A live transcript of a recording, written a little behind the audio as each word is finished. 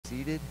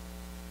seated.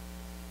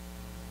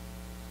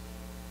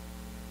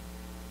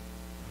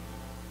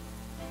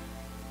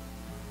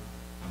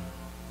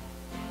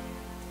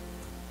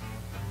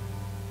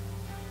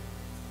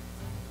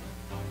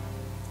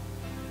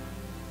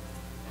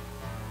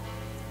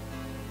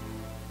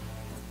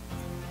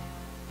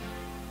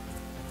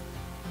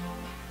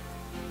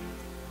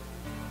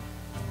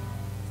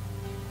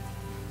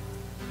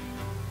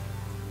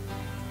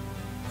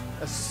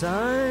 A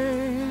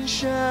sign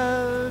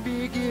shall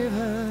be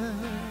given,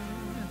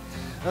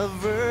 a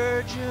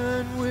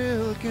virgin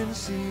will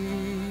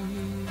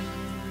conceive,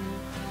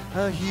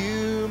 a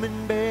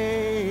human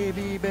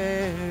baby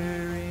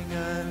bearing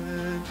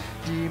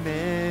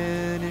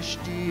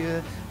undiminished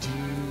deity.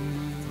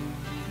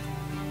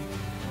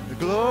 The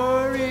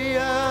glory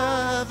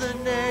of the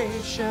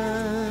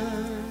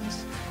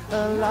nations,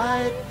 a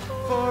light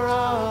for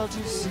all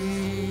to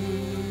see,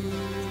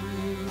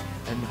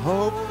 and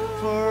hope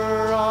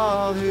for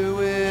all who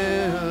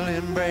will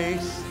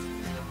embrace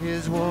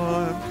his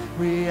warm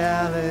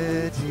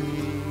reality.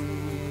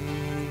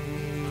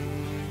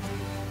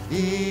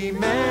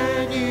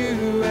 Emmanuel,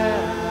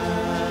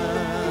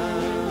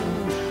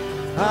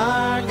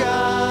 our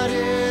God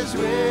is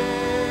with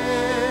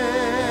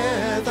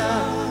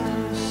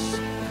us,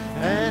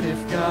 and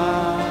if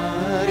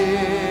God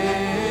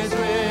is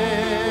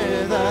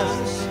with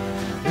us,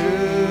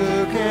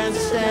 who can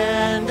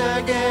stand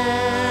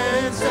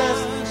against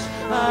us?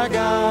 Our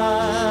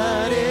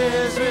God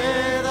is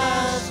with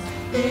us,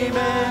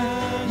 Emmanuel.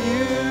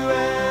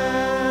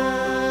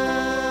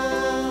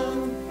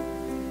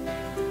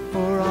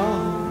 For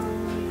all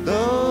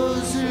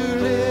those who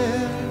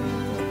live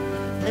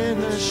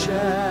in the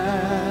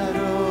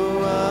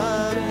shadow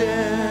of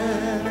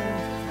death,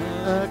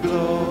 a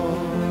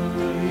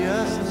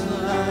glorious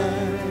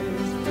light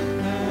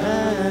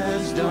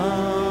has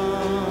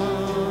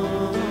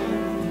dawned.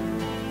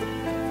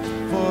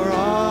 For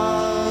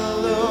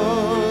all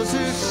those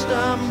who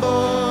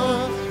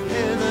stumble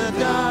in the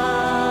darkness,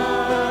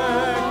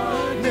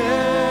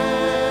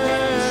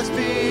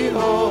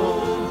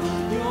 behold,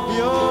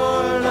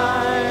 your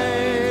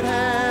light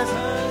has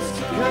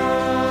come.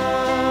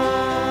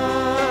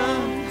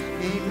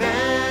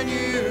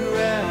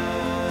 Emmanuel,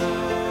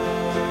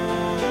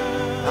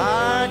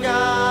 our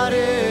God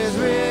is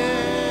with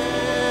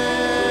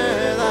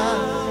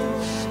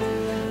us,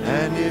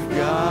 and if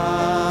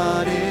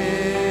God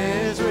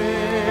is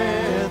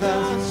with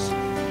us,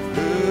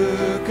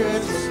 who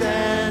could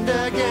stand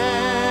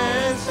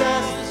against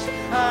us?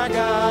 Our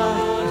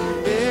God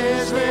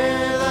is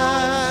with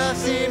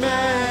us,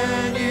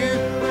 Emmanuel.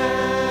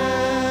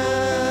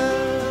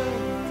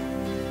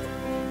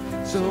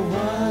 So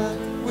what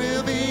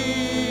will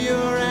be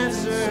your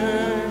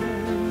answer?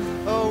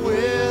 Or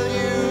will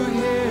you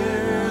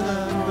hear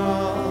the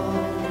call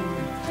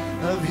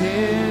of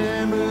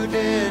him who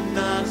did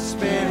not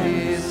spare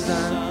his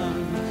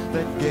son,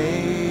 but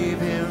gave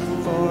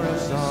him for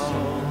us all?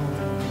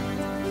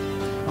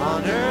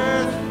 On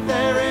earth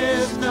there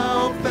is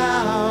no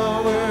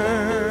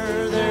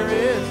power, there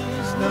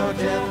is no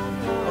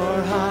depth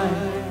or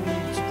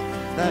height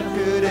that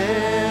could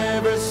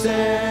ever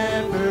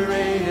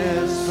separate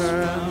us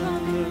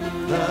from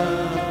the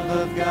love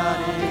of God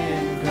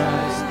in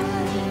Christ.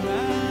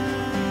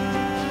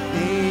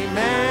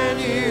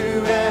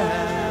 Emmanuel,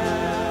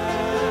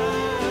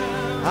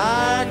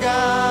 our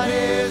God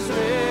is with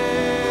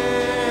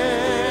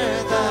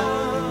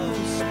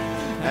us,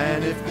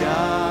 and if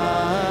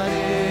God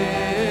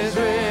is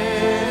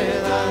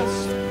with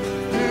us,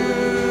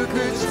 who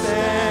could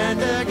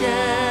stand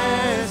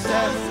against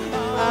us?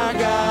 Our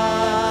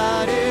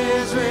God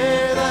is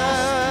with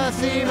us,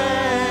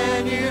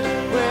 Emmanuel,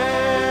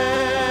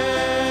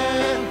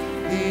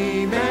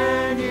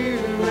 Emmanuel.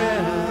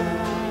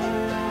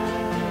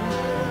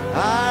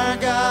 Our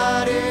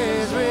God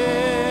is with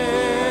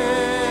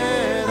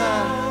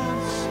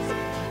us,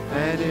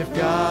 and if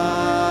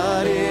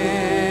God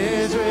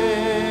is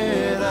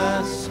with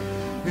us,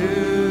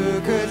 who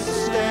could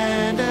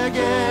stand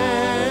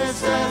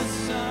against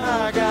us?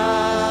 Our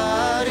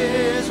God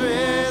is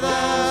with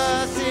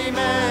us,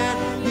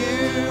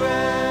 Emmanuel.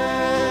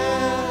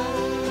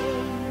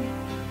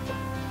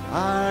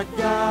 Our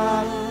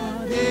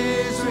God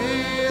is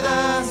with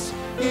us,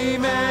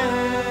 Emmanuel.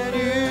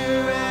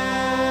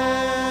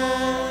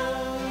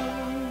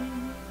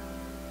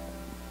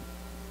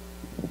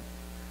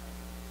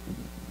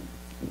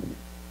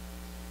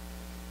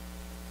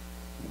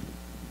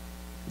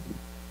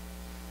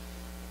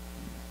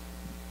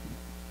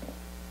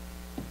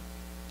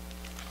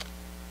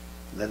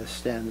 Let us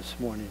stand this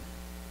morning.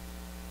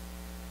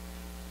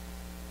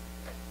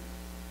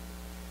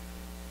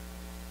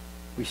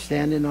 We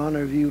stand in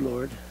honor of you,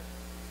 Lord.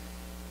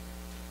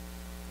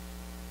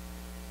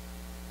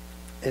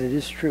 And it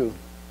is true,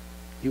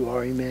 you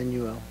are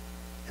Emmanuel,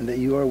 and that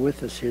you are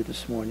with us here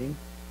this morning.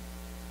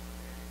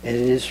 And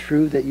it is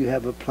true that you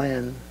have a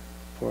plan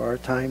for our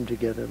time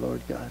together,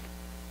 Lord God.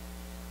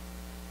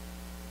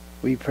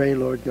 We pray,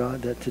 Lord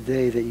God, that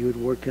today that you would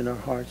work in our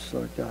hearts,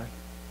 Lord God.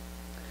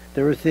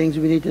 There are things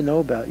we need to know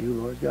about you,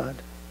 Lord God.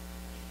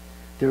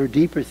 There are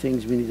deeper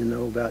things we need to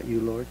know about you,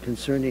 Lord,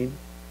 concerning,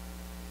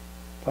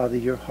 Father,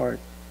 your heart,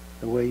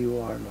 the way you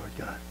are, Lord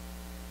God.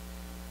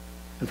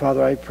 And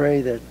Father, I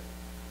pray that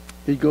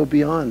you'd go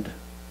beyond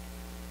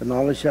the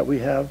knowledge that we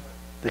have,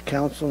 the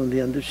counsel and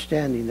the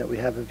understanding that we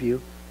have of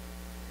you.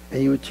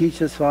 And you would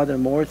teach us, Father,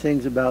 more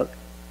things about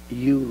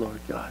you, Lord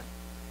God.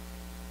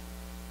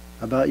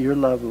 About your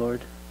love,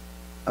 Lord.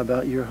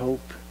 About your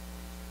hope.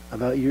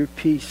 About your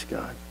peace,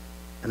 God.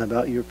 And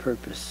about your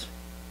purpose.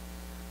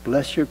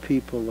 Bless your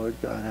people, Lord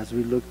God, as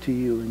we look to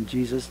you. In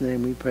Jesus'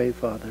 name we pray,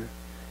 Father.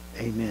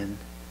 Amen.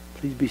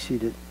 Please be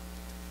seated.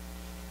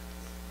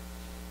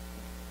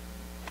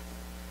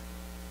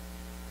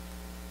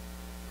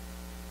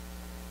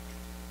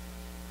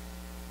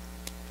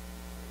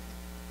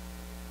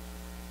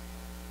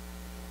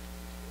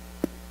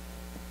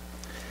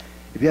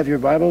 If you have your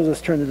Bibles,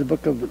 let's turn to the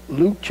book of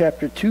Luke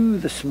chapter 2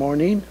 this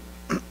morning.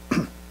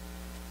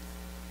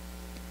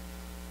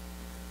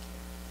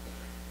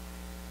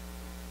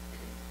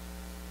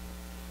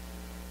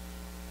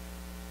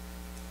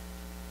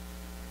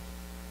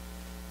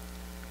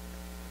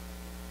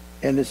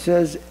 And it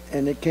says,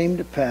 and it came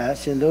to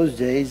pass in those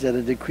days that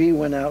a decree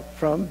went out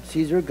from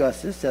Caesar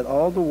Augustus that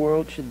all the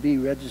world should be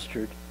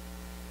registered.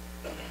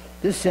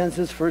 This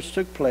census first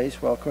took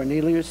place while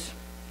Cornelius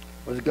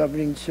was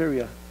governing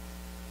Syria.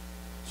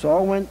 So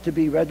all went to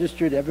be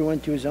registered,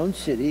 everyone to his own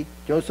city.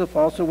 Joseph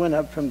also went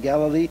up from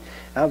Galilee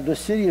out of the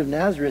city of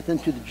Nazareth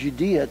into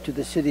Judea to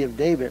the city of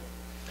David,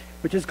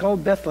 which is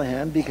called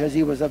Bethlehem, because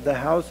he was of the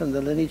house and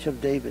the lineage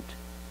of David,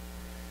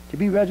 to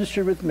be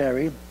registered with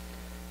Mary,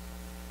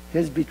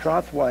 his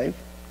betrothed wife,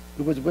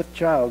 who was with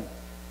child.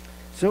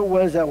 So it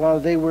was that while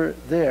they were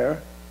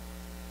there,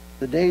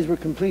 the days were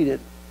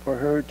completed for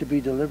her to be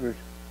delivered.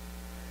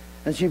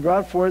 And she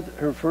brought forth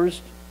her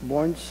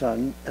firstborn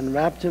son, and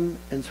wrapped him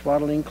in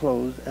swaddling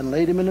clothes, and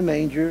laid him in a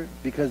manger,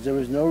 because there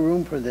was no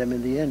room for them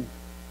in the inn.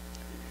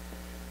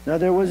 Now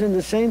there was in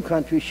the same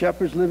country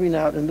shepherds living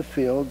out in the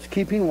fields,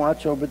 keeping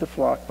watch over the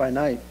flock by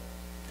night.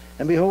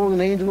 And behold,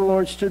 an angel of the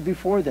Lord stood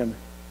before them,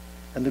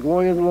 and the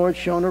glory of the Lord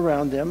shone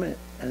around them,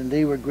 and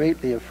they were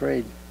greatly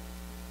afraid.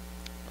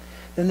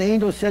 Then the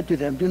angel said to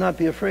them, "Do not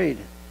be afraid,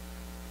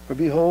 for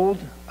behold,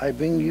 I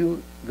bring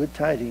you good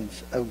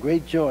tidings of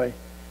great joy,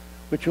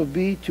 which will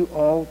be to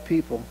all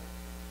people.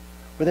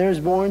 For there is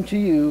born to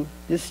you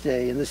this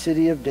day in the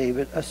city of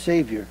David a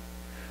Savior,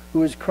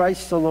 who is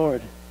Christ the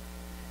Lord.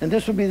 And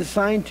this will be the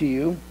sign to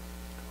you,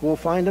 who will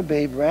find a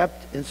babe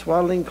wrapped in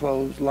swaddling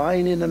clothes,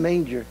 lying in a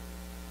manger."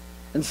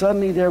 And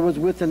suddenly there was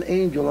with an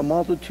angel a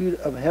multitude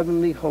of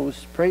heavenly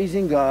hosts,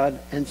 praising God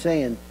and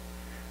saying,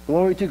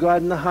 "Glory to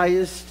God in the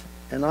highest,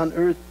 and on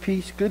earth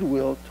peace,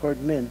 goodwill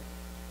toward men."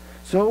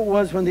 So it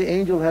was when the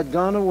angel had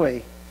gone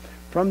away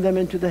from them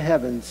into the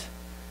heavens,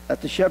 that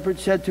the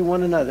shepherds said to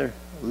one another,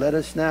 "Let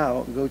us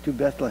now go to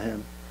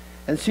Bethlehem,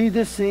 and see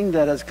this thing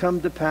that has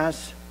come to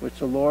pass, which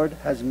the Lord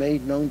has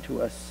made known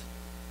to us."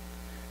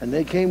 And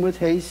they came with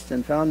haste,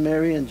 and found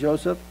Mary and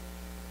Joseph,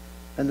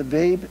 and the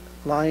babe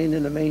lying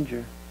in a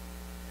manger.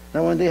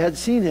 Now when they had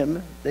seen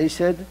him, they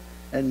said,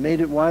 and made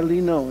it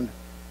widely known,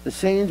 the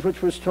sayings which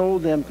was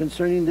told them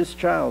concerning this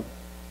child.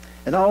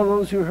 And all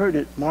those who heard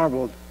it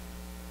marveled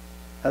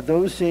at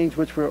those things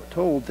which were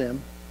told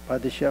them by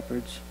the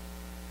shepherds.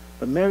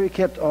 But Mary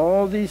kept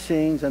all these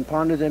things and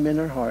pondered them in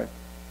her heart.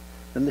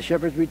 Then the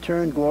shepherds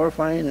returned,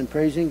 glorifying and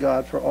praising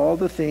God for all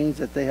the things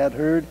that they had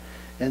heard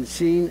and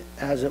seen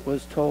as it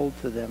was told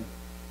to them.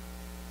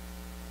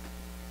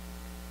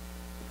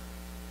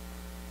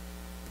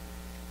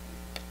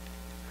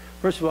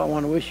 First of all, I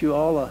want to wish you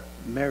all a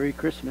Merry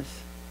Christmas.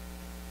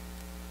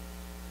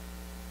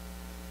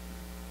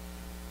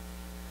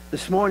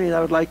 This morning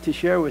I would like to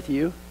share with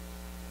you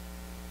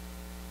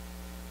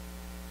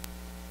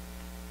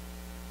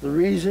the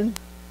reason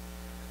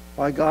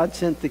why God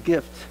sent the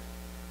gift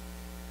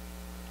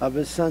of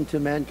his Son to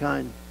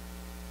mankind.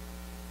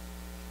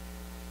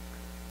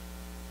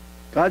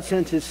 God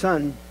sent his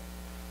Son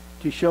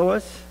to show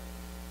us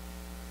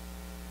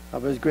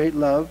of his great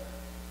love,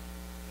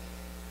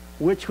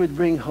 which would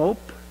bring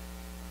hope,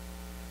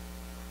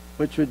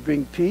 which would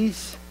bring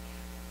peace,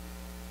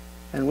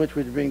 and which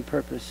would bring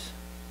purpose.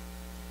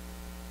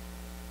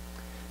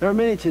 There are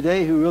many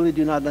today who really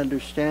do not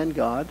understand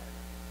God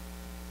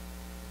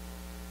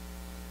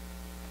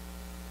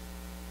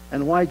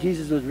and why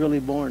Jesus was really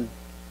born.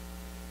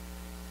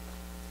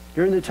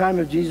 During the time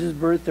of Jesus'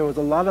 birth, there was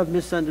a lot of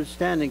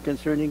misunderstanding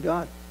concerning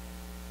God.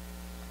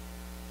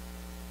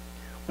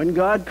 When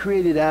God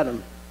created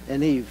Adam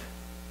and Eve,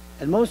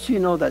 and most of you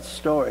know that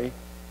story,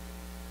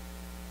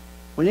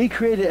 when he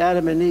created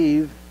Adam and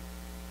Eve,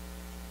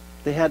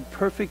 they had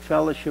perfect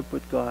fellowship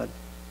with God.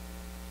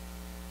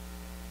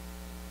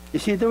 You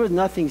see, there was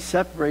nothing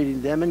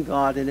separating them and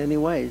God in any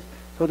ways.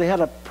 So they had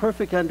a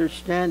perfect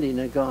understanding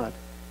of God.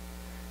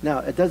 Now,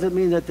 it doesn't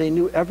mean that they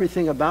knew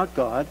everything about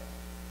God.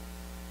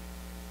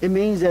 It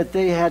means that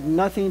they had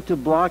nothing to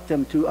block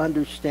them to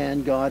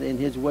understand God in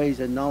his ways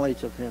and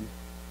knowledge of him.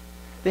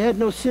 They had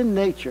no sin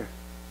nature.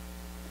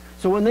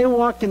 So when they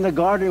walked in the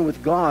garden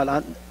with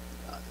God,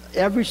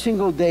 every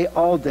single day,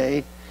 all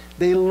day,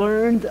 they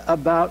learned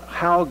about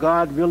how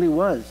God really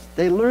was.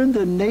 They learned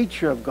the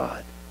nature of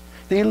God.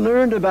 They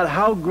learned about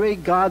how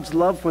great God's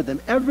love for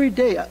them. Every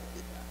day,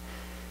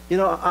 you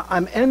know,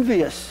 I'm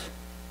envious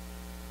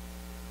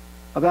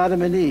of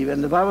Adam and Eve.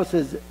 And the Bible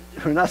says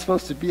we're not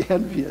supposed to be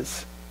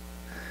envious.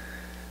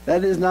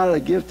 That is not a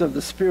gift of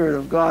the Spirit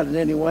of God in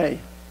any way.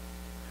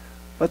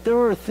 But there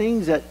are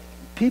things that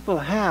people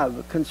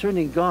have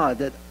concerning God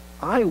that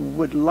I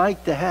would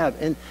like to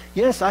have. And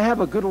yes, I have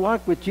a good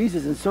walk with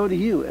Jesus, and so do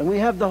you. And we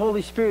have the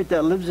Holy Spirit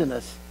that lives in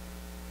us.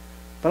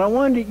 But I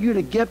wanted you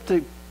to get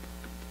the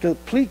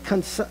complete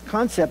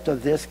concept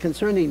of this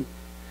concerning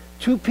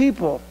two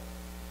people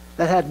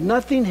that had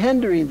nothing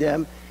hindering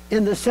them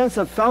in the sense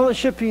of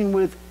fellowshipping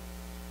with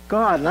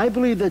God. And I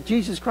believe that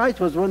Jesus Christ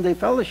was when they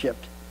fellowshipped.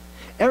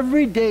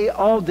 Every day,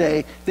 all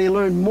day, they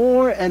learned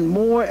more and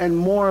more and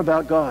more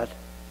about God.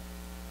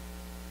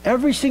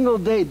 Every single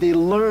day, they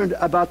learned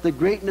about the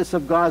greatness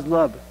of God's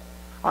love.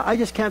 I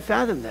just can't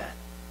fathom that.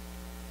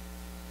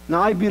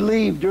 Now, I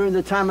believe during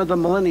the time of the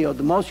millennial,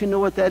 the most you know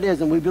what that is,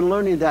 and we've been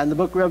learning that in the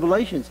book of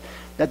Revelations,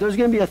 that there's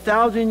going to be a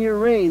 1,000-year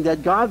reign,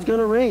 that God's going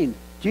to reign.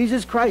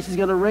 Jesus Christ is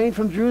going to reign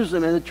from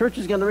Jerusalem, and the church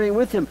is going to reign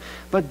with him.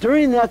 But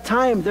during that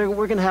time,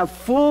 we're going to have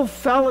full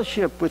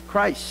fellowship with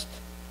Christ.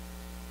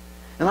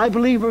 And I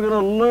believe we're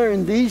going to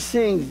learn these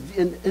things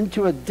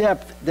into a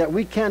depth that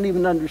we can't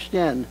even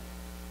understand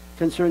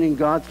concerning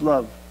God's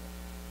love,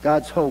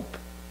 God's hope,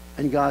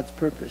 and God's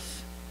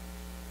purpose,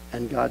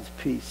 and God's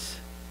peace.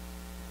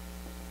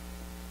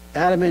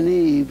 Adam and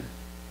Eve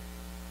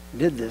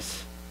did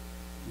this.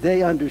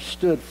 They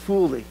understood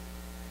fully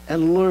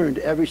and learned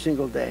every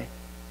single day.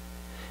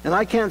 And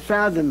I can't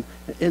fathom,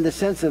 in the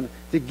sense of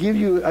to give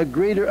you a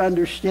greater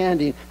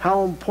understanding,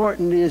 how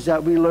important it is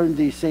that we learn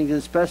these things,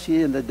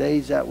 especially in the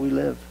days that we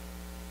live.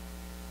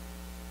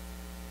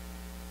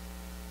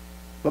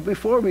 But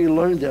before we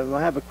learn them, I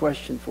have a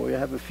question for you. I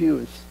have a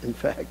few, in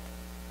fact.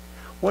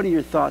 What are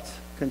your thoughts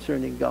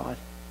concerning God?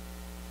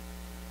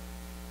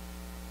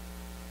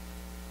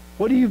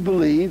 What do you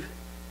believe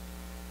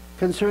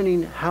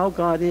concerning how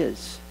God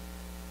is?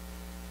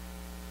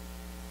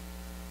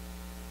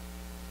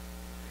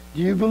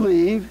 Do you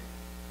believe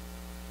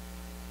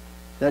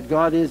that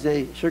God is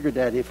a sugar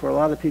daddy? For a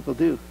lot of people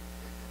do.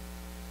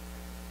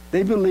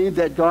 They believe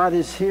that God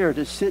is here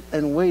to sit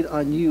and wait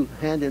on you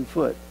hand and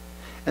foot.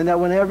 And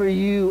that whenever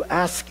you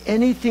ask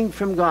anything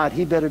from God,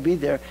 he better be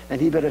there and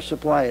he better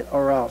supply it,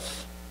 or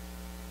else.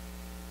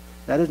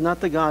 That is not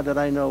the God that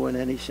I know in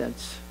any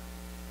sense.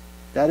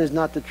 That is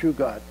not the true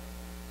God.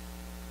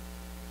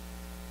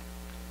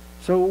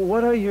 So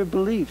what are your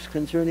beliefs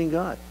concerning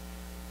God?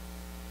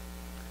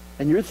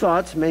 And your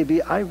thoughts may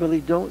be, I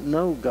really don't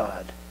know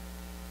God.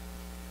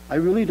 I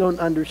really don't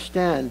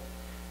understand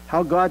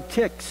how God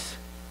ticks.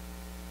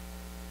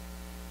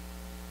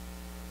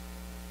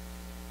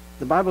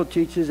 The Bible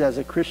teaches, as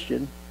a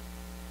Christian,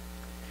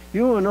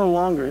 you are no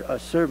longer a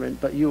servant,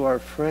 but you are a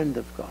friend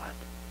of God.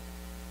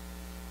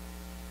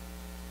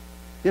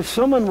 If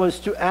someone was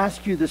to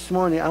ask you this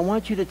morning, I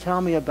want you to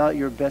tell me about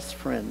your best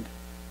friend.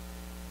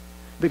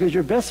 Because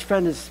your best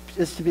friend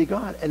is to be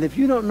God. And if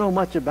you don't know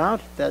much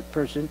about that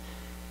person,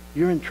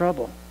 you're in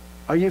trouble.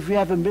 Or if you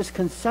have a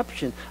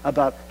misconception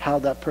about how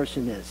that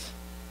person is.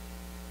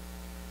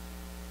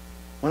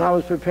 When I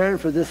was preparing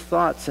for this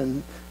thoughts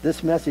and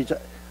this message,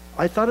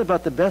 I thought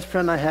about the best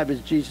friend I have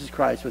is Jesus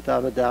Christ,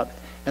 without a doubt.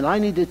 And I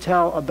need to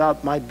tell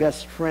about my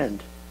best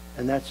friend,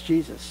 and that's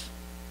Jesus.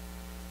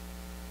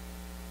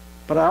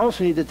 But I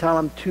also need to tell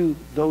him to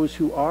those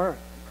who are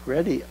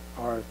ready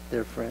are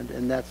their friend,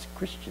 and that's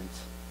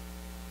Christians.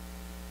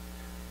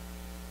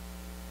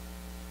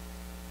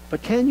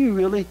 But can you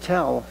really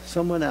tell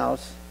someone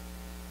else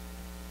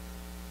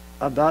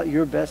about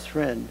your best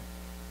friend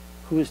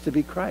who is to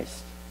be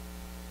Christ?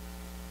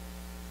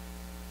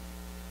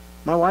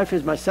 My wife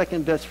is my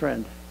second best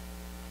friend.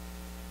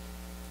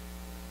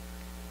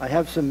 I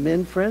have some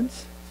men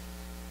friends,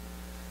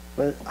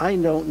 but I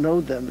don't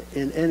know them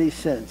in any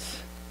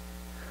sense.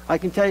 I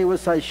can tell you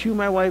what size shoe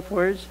my wife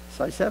wears,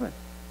 size 7.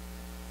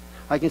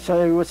 I can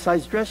tell you what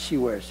size dress she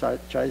wears,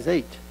 size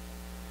 8.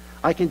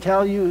 I can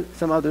tell you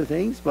some other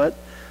things, but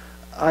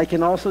I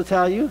can also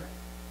tell you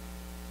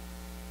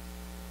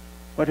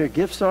what her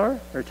gifts are,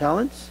 her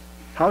talents,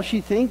 how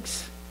she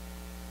thinks.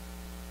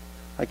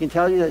 I can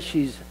tell you that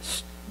she's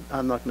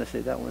I'm not going to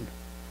say that one.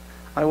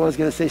 I was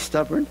going to say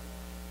stubborn,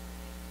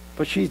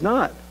 but she's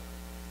not.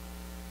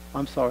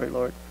 I'm sorry,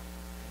 Lord.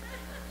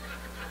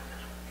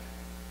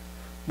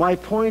 My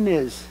point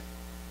is,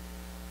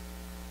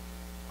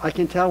 I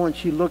can tell when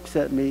she looks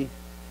at me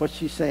what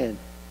she's saying.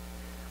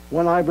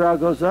 One eyebrow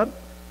goes up,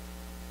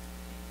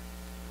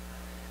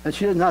 and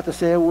she doesn't have to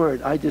say a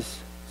word. I just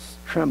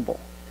tremble.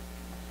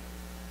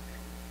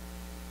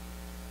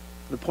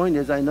 The point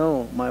is, I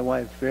know my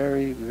wife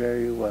very,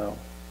 very well.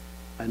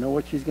 I know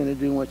what she's going to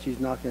do and what she's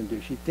not going to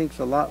do. She thinks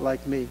a lot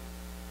like me,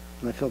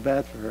 and I feel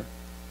bad for her.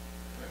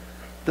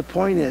 The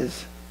point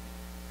is,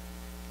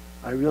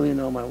 I really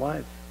know my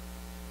wife.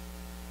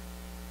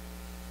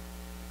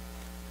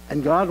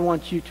 And God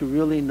wants you to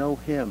really know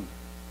him.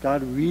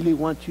 God really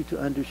wants you to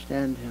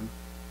understand him.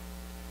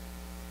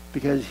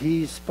 Because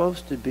he's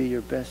supposed to be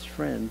your best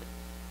friend.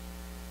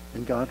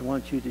 And God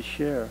wants you to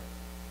share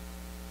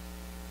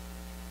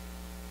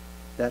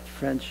that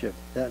friendship,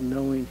 that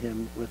knowing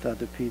him with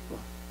other people.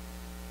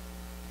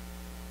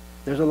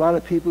 There's a lot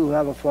of people who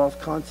have a false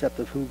concept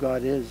of who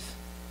God is.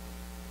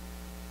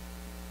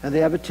 And they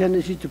have a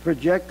tendency to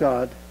project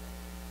God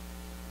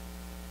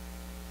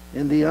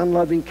in the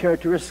unloving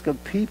characteristic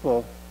of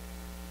people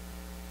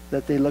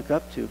that they look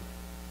up to.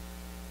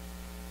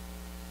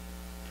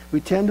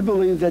 We tend to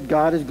believe that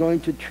God is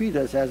going to treat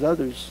us as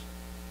others.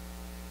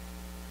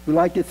 We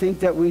like to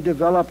think that we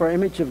develop our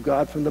image of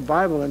God from the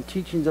Bible and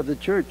teachings of the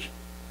church,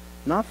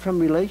 not from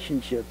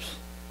relationships,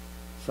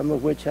 some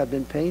of which have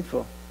been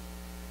painful.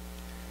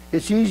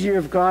 It's easier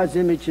if God's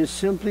image is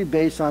simply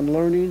based on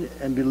learning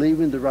and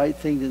believing the right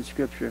things in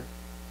Scripture.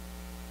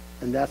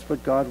 And that's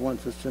what God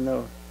wants us to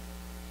know.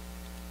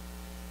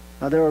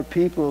 Now, there are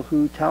people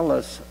who tell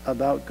us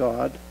about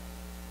God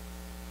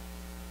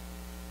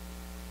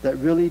that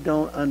really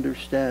don't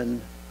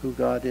understand who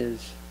God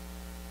is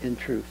in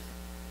truth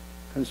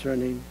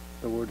concerning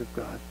the Word of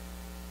God.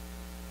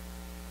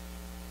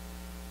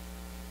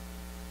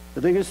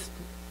 The biggest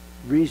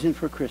reason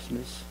for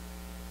Christmas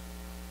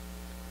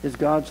is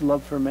God's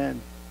love for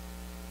man.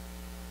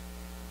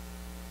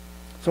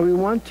 So we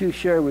want to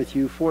share with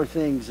you 4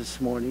 things this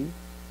morning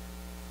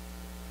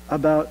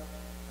about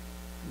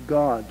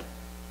God.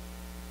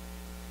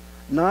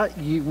 Not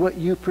what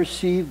you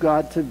perceive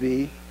God to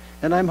be.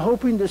 And I'm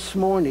hoping this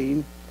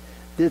morning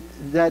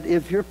that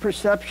if your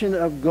perception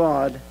of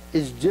God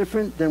is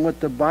different than what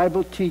the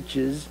Bible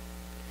teaches,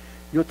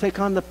 you'll take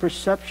on the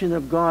perception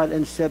of God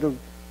instead of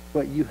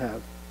what you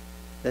have.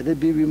 That it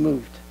be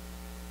removed.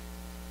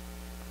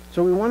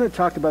 So we want to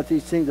talk about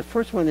these things. The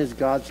first one is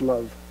God's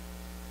love.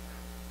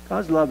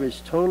 God's love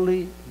is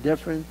totally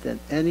different than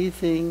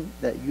anything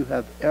that you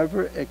have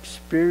ever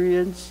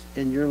experienced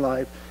in your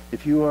life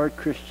if you are a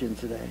Christian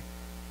today.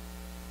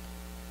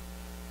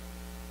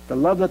 The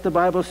love that the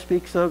Bible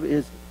speaks of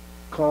is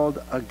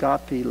called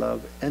agape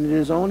love, and it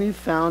is only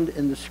found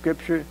in the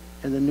Scripture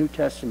in the New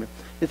Testament.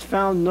 It's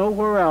found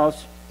nowhere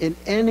else in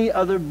any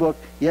other book.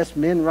 Yes,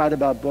 men write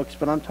about books,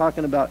 but I'm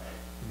talking about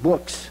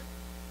books.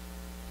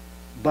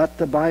 But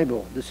the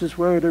Bible. This is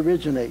where it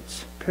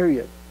originates,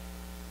 period.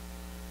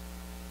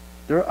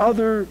 There are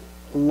other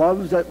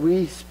loves that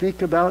we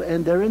speak about,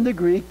 and they're in the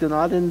Greek, they're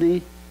not in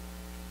the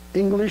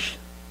English.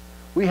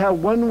 We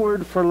have one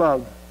word for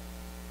love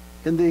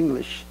in the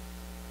English,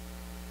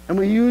 and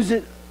we use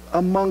it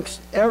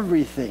amongst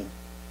everything.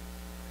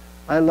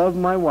 I love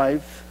my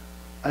wife.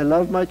 I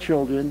love my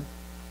children.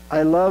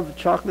 I love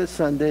chocolate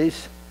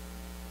sundaes.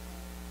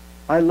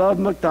 I love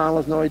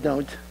McDonald's. No, I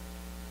don't.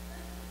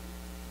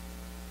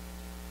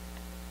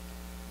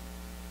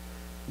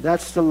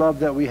 That's the love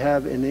that we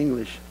have in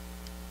English.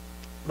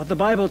 But the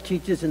Bible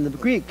teaches in the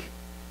Greek.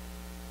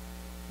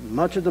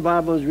 Much of the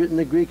Bible is written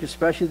in Greek,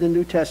 especially the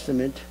New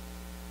Testament.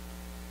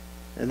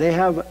 And they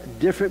have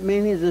different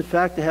meanings. In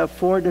fact, they have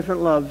 4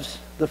 different loves.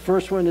 The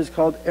first one is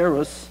called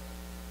eros.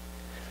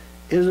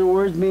 The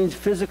word means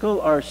physical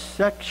or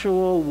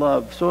sexual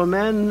love. So a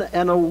man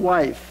and a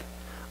wife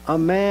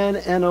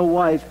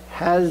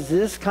has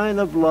this kind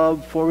of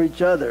love for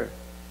each other.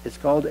 It's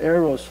called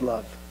eros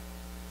love.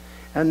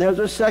 And there's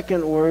a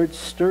second word,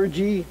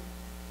 storge,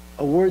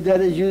 a word that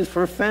is used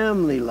for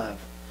family love.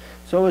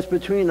 So it's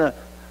between a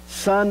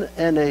son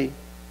and a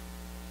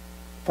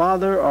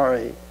father, or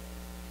a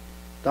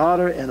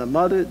daughter and a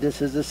mother.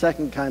 This is the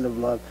second kind of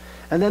love.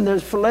 And then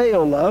there's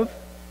phileo love,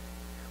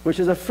 which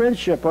is a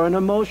friendship or an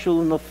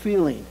emotional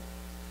feeling.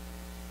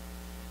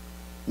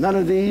 None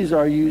of these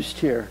are used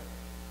here.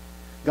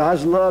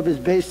 God's love is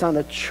based on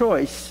a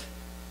choice.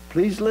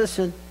 Please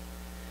listen.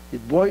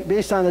 It's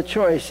based on a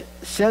choice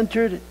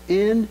centered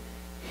in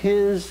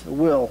His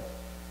will.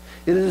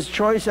 It is a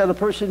choice that a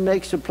person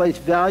makes to place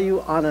value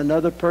on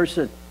another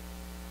person.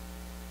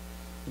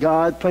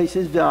 God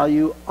places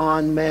value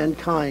on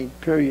mankind,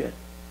 period.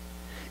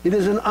 It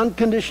is an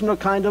unconditional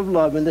kind of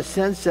love in the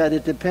sense that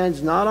it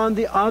depends not on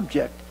the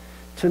object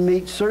to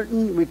meet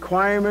certain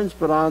requirements,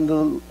 but on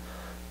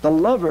the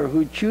lover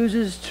who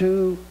chooses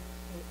to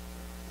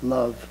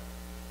love.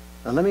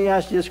 Now let me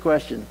ask you this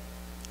question.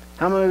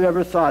 How many of you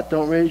ever thought,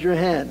 don't raise your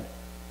hand,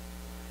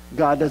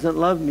 God doesn't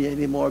love me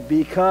anymore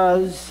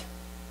because,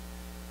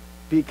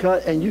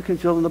 and you can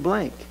fill in the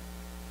blank.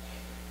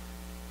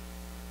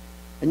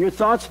 And your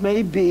thoughts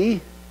may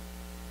be,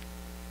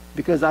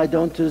 because I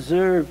don't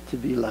deserve to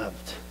be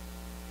loved.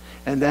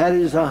 And that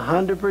is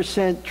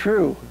 100%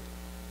 true,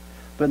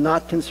 but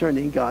not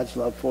concerning God's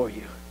love for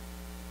you.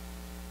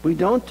 We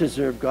don't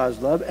deserve God's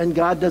love, and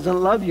God doesn't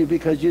love you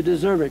because you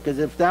deserve it. Because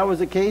if that was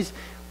the case,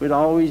 we'd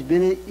always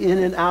been in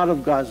and out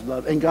of God's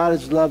love. And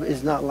God's love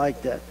is not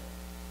like that.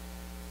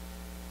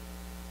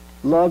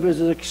 Love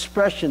is an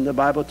expression, the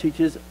Bible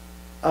teaches,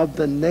 of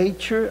the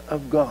nature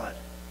of God.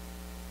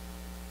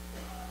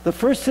 The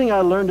first thing I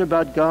learned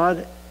about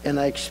God and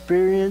I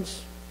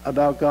experienced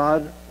about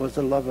God was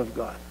the love of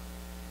God.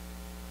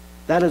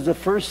 That is the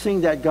first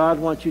thing that God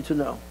wants you to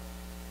know.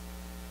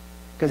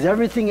 Because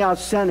everything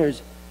else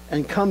centers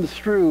and comes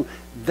through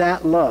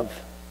that love.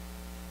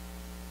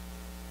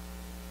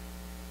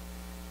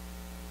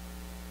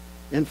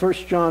 In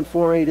 1 John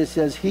 4:8 it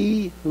says,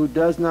 "He who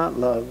does not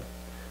love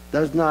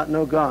does not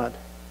know God.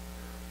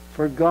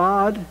 For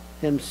God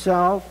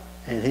himself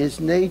and his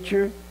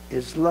nature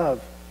is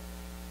love."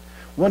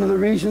 One of the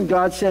reasons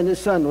God sent his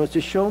Son was to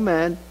show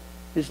man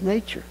his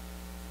nature.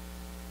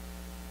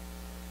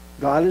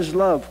 God is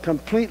love,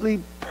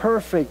 completely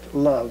perfect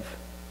love.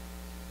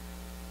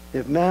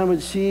 If man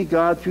would see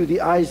God through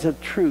the eyes of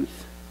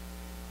truth,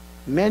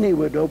 many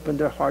would open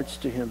their hearts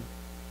to him.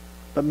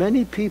 But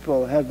many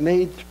people have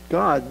made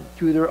God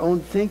through their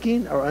own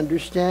thinking or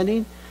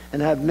understanding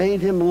and have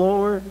made him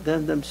lower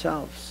than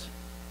themselves.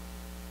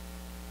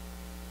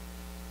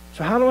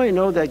 So how do I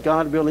know that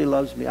God really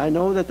loves me? I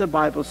know that the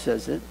Bible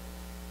says it.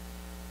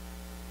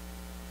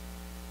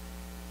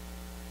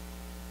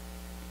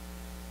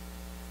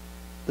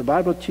 The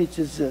Bible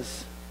teaches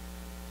this.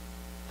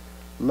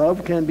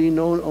 Love can be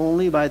known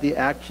only by the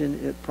action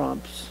it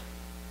prompts.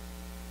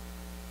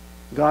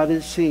 God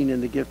is seen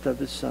in the gift of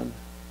his Son.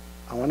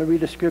 I want to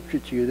read a scripture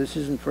to you. This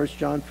is in 1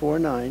 John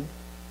 4:9.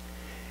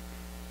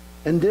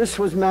 "And this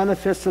was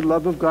manifested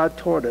love of God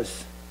toward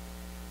us,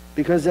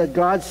 because that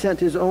God sent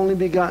his only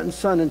begotten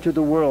Son into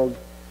the world,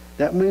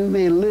 that we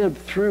may live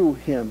through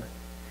him.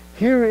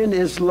 Herein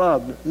is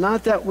love,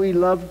 not that we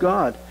love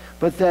God,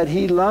 but that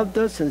he loved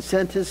us and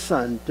sent his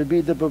Son to be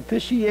the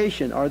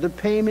propitiation," or the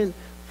payment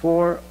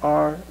for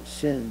our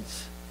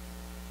sins.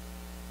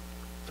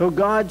 So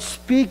God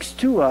speaks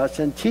to us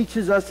and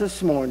teaches us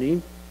this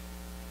morning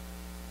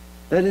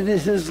that it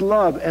is his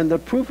love, and the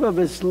proof of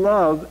his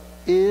love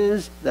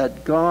is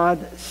that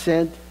God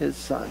sent his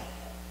Son.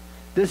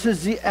 This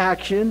is the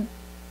action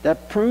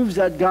that proves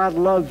that God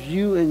loves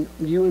you and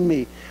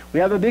me. We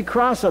have a big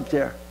cross up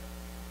there.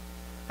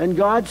 And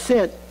God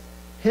sent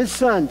his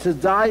Son to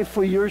die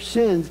for your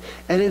sins,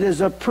 and it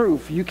is a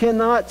proof. You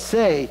cannot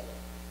say,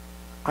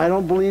 "I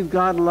don't believe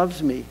God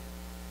loves me,"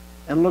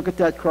 and look at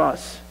that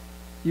cross.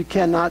 You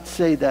cannot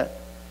say that.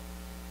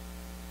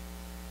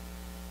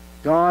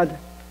 God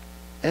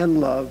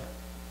and love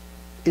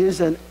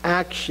is an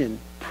action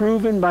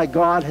proven by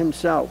God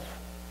himself.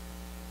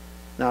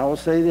 Now I will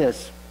say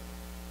this.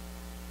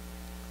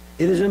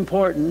 It is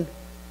important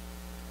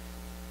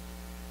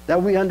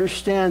that we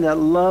understand that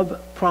love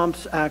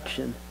prompts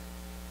action.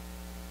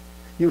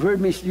 You've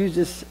heard me use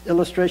this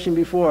illustration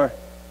before.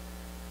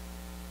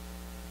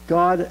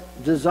 God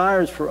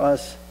desires for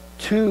us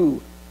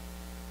to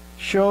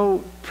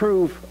show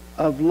proof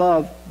of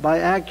love by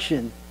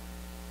action.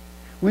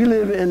 We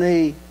live in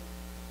a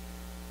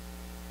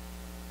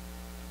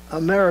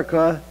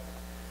America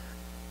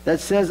that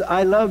says,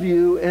 "I love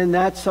you," and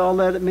that's all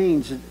that it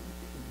means.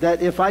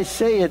 That if I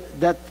say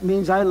it, that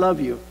means I love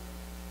you.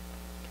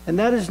 And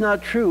that is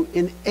not true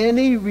in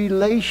any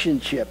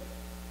relationship.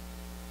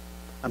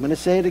 I'm going to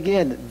say it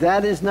again.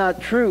 That is not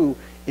true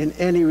in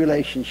any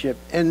relationship.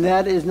 And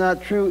that is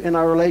not true in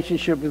our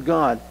relationship with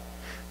God.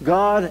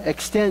 God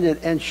extended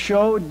and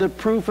showed the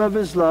proof of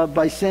his love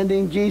by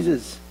sending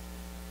Jesus.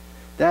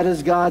 That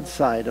is God's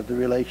side of the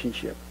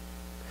relationship.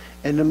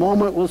 In a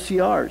moment we'll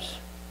see ours.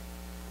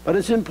 But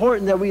it's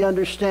important that we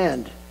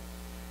understand,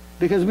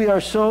 because we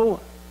are so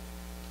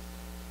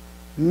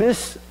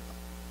mistaught,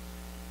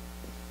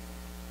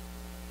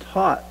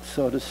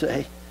 so to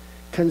say,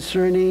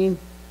 concerning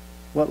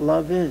what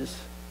love is.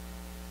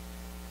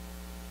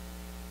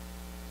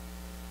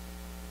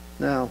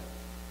 Now,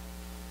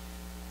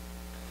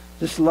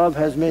 this love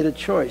has made a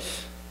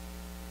choice,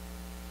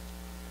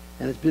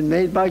 and it's been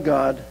made by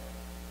God,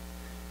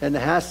 and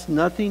it has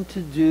nothing to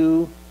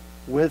do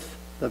with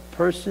the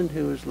person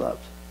who is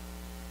loved.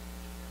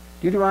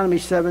 Deuteronomy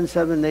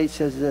 7:7-8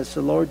 says this: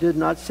 "The Lord did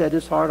not set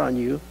his heart on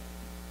you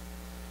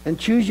and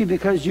choose you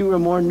because you were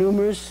more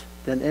numerous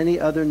than any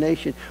other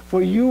nation,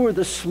 for you were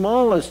the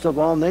smallest of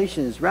all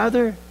nations.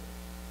 Rather,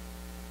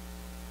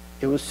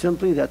 it was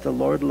simply that the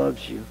Lord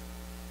loves you.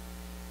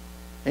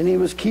 And he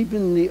was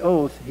keeping the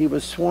oath he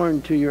was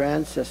sworn to your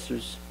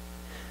ancestors.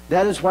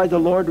 That is why the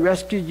Lord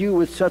rescued you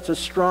with such a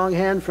strong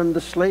hand from the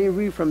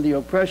slavery, from the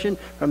oppression,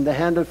 from the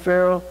hand of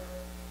Pharaoh,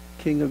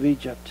 king of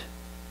Egypt."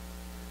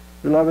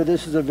 Beloved,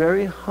 this is a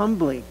very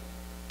humbling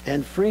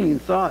and freeing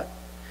thought.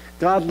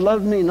 God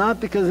loved me not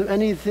because of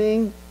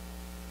anything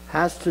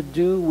has to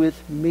do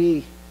with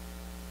me,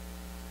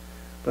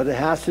 but it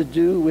has to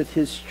do with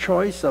his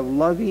choice of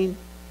loving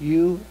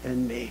you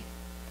and me.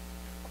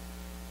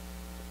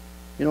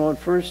 You know, when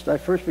I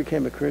first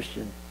became a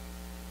Christian,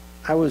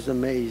 I was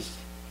amazed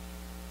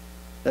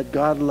that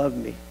God loved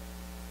me.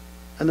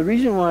 And the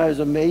reason why I was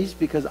amazed,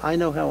 because I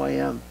know how I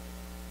am.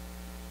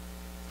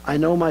 I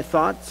know my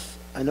thoughts.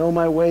 I know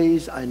my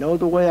ways. I know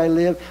the way I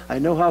live. I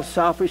know how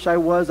selfish I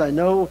was. I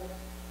know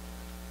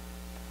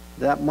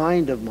that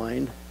mind of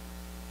mine.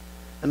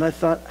 And I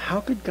thought, how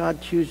could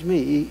God choose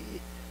me?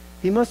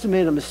 He must have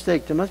made a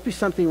mistake. There must be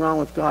something wrong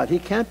with God. He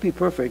can't be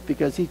perfect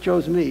because he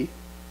chose me.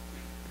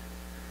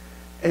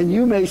 And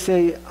you may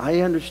say,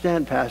 I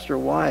understand, Pastor,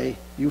 why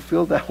you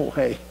feel that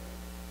way.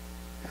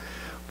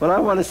 But I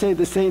want to say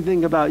the same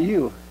thing about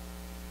you.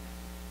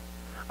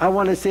 I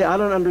want to say, I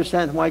don't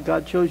understand why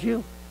God chose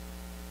you.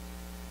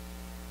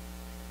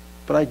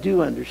 But I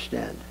do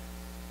understand.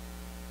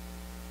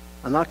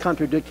 I'm not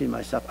contradicting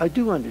myself. I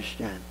do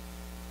understand.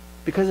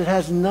 Because it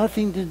has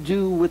nothing to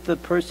do with the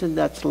person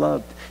that's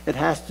loved. It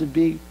has to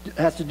do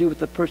with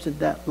the person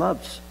that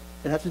loves.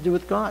 It has to do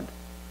with God.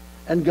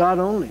 And God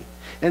only.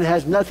 And it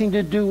has nothing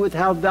to do with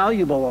how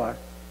valuable we are.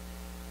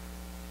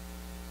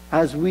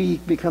 As we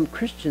become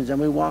Christians and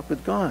we walk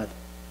with God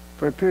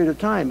for a period of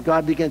time,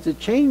 God begins to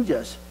change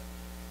us.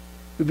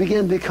 We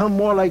begin to become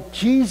more like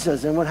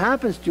Jesus. And what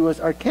happens to us,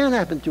 or can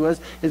happen to us,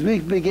 is we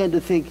begin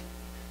to think,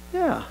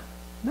 yeah,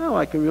 now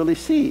I can really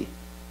see.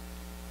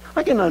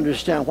 I can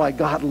understand why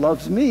God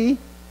loves me.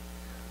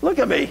 Look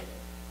at me.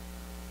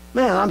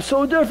 Man, I'm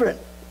so different.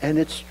 And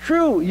it's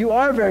true, you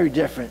are very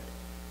different.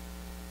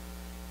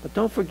 But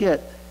don't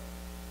forget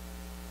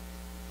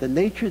the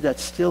nature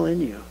that's still in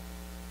you.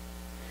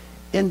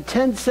 In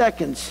 10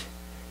 seconds,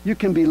 you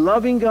can be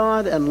loving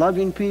God and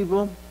loving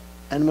people.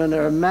 And when in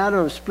a matter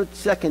of a split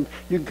second,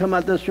 you can come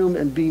out this room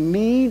and be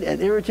mean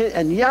and irritated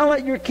and yell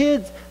at your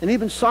kids and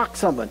even sock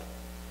someone.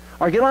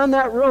 Or get on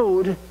that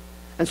road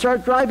and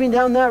start driving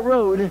down that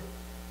road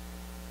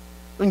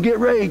and get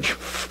rage.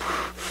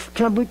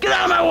 Get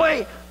out of my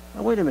way.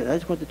 Oh, wait a minute, I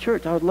just went to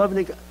church. I was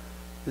loving it.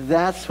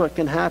 That's what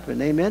can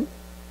happen. Amen?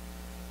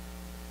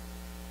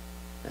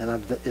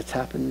 And it's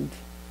happened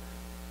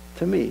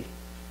to me.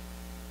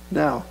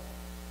 Now,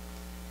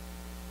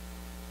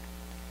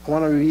 I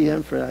want to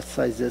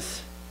re-emphasize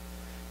this.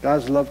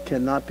 God's love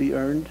cannot be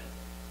earned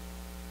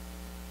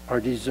or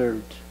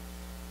deserved.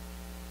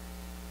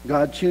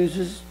 God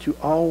chooses to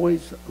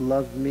always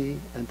love me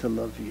and to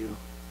love you.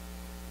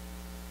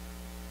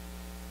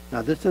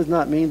 Now, this does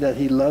not mean that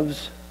he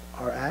loves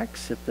our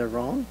acts if they're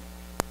wrong,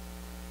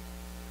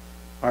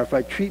 or if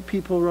I treat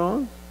people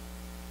wrong.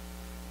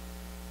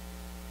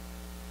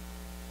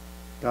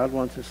 God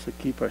wants us to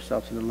keep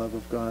ourselves in the love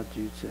of God,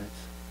 Jude says.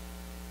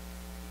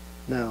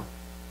 Now,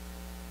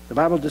 the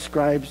Bible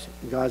describes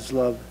God's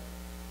love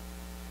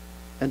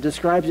and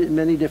describes it in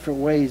many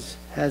different ways,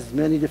 has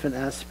many different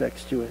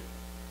aspects to it.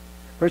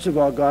 First of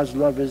all, God's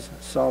love is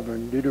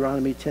sovereign.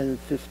 Deuteronomy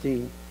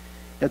 10:15.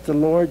 Yet the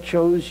Lord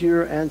chose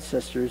your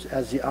ancestors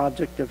as the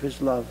object of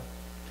his love,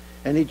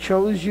 and he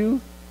chose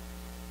you,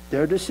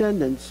 their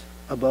descendants,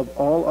 above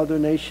all other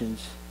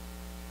nations,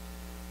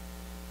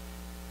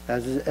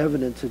 as is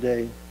evident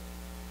today.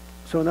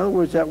 So in other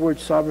words, that word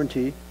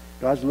sovereignty,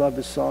 God's love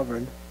is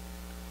sovereign.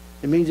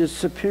 It means it's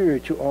superior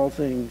to all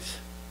things.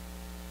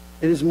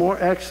 It is more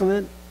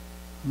excellent,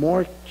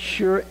 more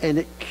sure, and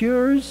it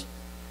cures,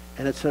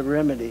 and it's a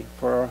remedy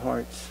for our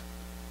hearts.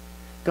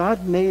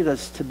 God made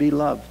us to be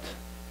loved.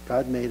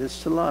 God made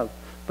us to love,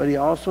 but he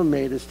also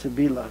made us to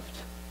be loved.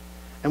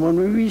 And when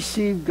we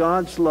receive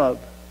God's love,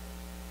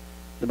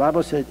 the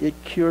Bible said it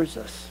cures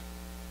us.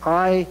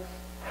 I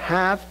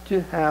have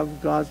to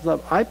have God's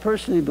love. I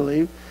personally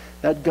believe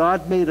that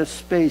God made a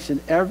space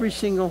in every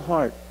single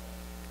heart.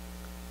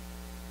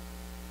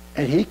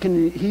 And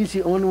he's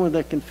the only one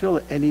that can fill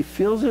it. And he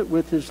fills it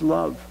with his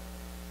love.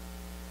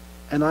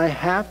 And I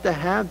have to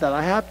have that.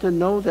 I have to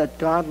know that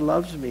God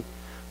loves me.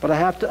 But I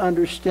have to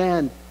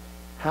understand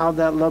how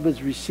that love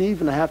is received.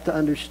 And I have to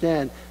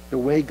understand the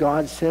way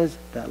God says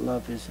that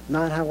love is,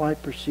 not how I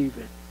perceive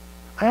it.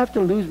 I have to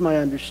lose my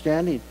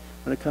understanding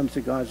when it comes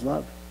to God's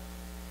love.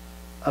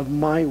 Of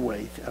my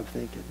way of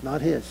thinking,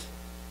 not his.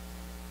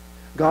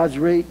 God's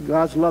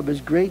love is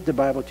great, the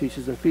Bible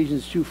teaches,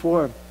 Ephesians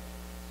 2:4.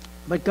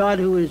 But God,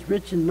 who is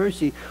rich in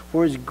mercy,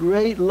 for his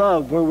great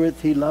love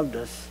wherewith he loved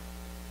us.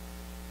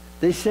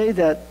 They say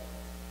that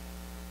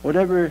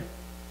whatever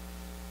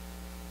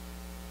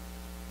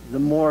the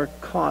more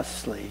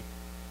costly,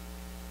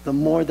 the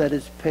more that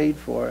is paid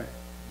for,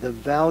 the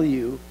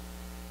value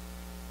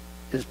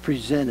is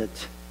presented.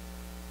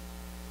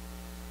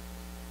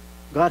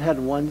 God had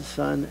one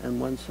son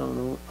and one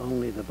son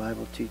only, the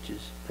Bible teaches.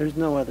 There's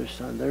no other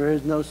son. There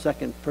is no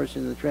second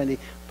person in the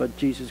Trinity but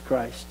Jesus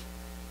Christ.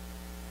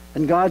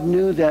 And God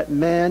knew that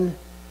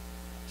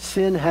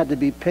sin had to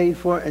be paid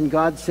for, and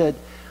God said,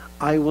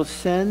 I will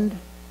send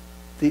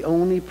the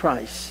only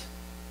price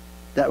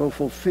that will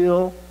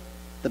fulfill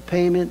the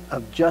payment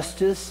of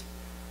justice.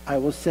 I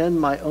will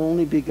send my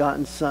only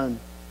begotten Son.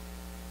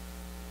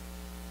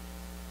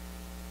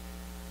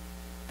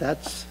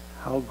 That's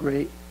how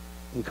great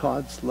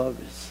God's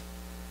love is.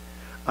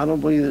 I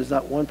don't believe there's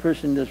not one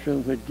person in this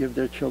room who would give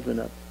their children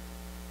up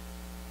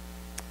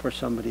for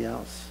somebody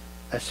else,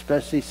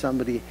 especially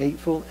somebody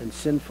hateful and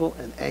sinful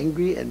and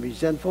angry and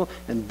resentful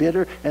and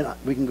bitter, and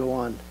we can go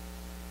on.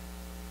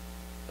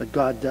 But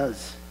God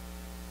does.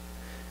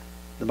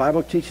 The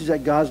Bible teaches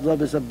that God's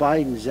love is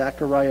abiding.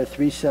 Zechariah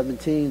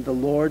 3:17, the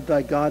Lord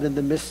thy God in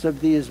the midst of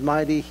thee is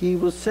mighty. He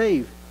will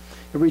save.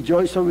 He'll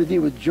rejoice over thee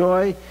with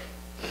joy.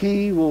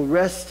 He will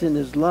rest in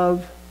his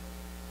love.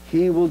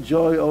 He will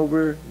joy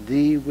over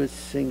thee with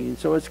singing.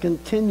 So it's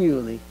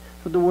continually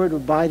That's what the word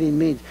abiding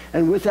means.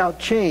 And without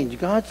change.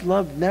 God's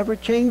love never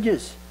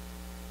changes.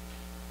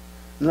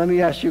 And let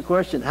me ask you a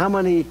question. How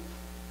many,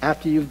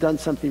 after you've done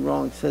something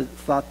wrong,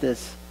 thought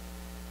this?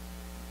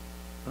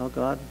 Oh,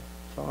 God,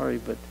 sorry,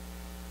 but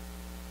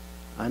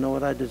I know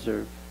what I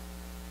deserve.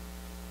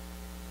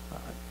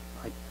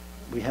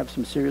 We have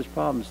some serious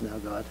problems now,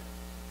 God.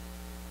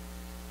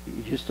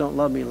 You just don't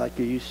love me like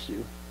you used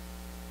to.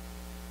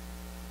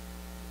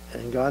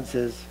 And God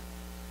says,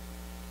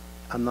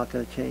 I'm not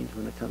going to change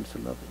when it comes to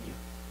loving you.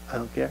 I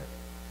don't care.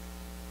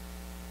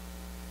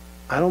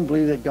 I don't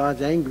believe that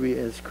God's angry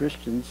at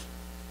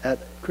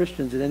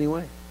Christians in any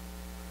way.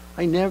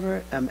 I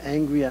never am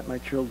angry at my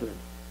children,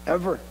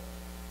 ever.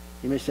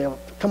 You may say, oh,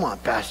 come on,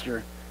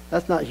 Pastor,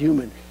 that's not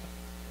human.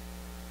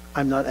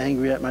 I'm not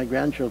angry at my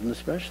grandchildren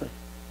especially.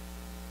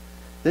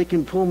 They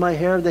can pull my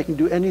hair, they can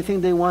do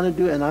anything they want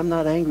to do, and I'm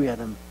not angry at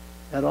them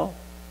at all.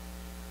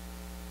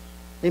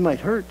 They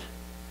might hurt.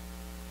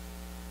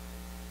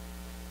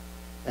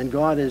 And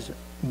God is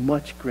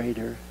much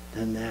greater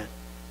than that.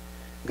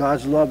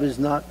 God's love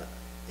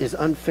is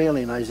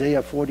unfailing.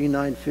 Isaiah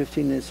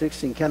 49:15 and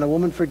 16. Can a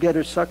woman forget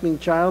her suckling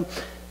child,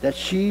 that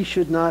she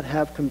should not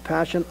have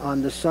compassion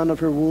on the son of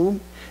her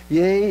womb?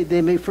 Yea,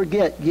 they may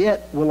forget,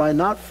 yet will I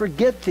not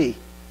forget thee.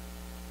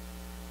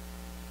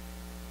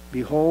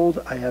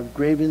 Behold, I have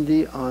graven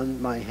thee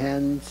on my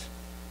hands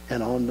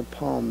and on the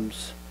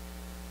palms.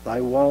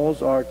 Thy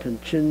walls are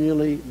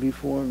continually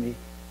before me.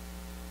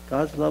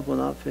 God's love will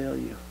not fail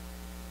you.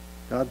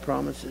 God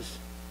promises.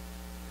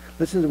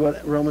 Listen to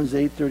what Romans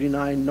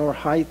 8:39, nor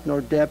height,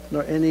 nor depth,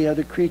 nor any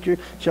other creature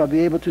shall be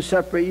able to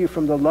separate you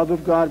from the love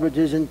of God which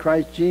is in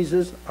Christ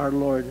Jesus our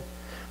Lord.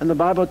 And the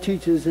Bible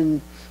teaches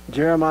in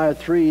Jeremiah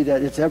 3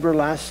 that it's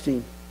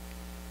everlasting.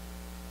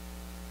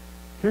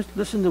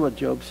 Listen to what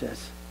Job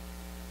says.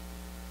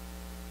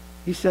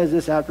 He says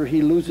this after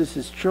he loses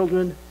his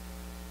children,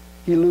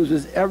 he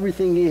loses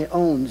everything he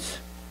owns,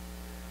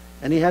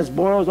 and he has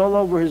boils all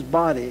over his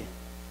body.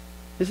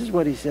 This is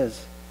what he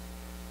says.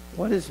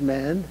 What is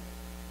man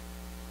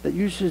that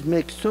you should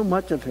make so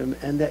much of him,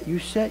 and that you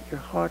set your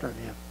heart on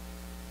him?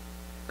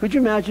 Could you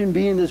imagine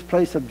being in this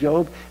place of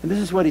Job? And this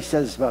is what he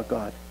says about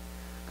God.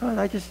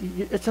 God,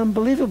 it's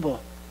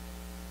unbelievable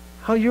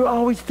how you're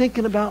always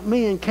thinking about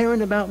me and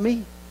caring about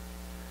me.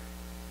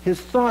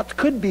 His thoughts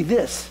could be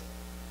this: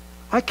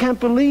 I can't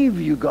believe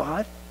you,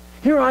 God.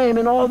 Here I am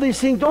in all these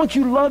things. Don't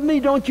you love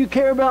me? Don't you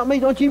care about me?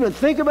 Don't you even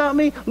think about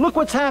me? Look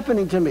what's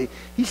happening to me.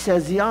 He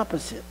says the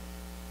opposite.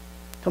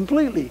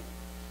 Completely.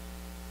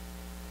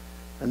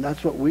 And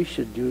that's what we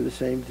should do, the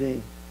same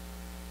thing.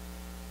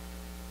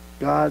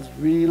 God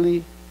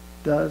really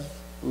does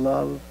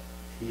love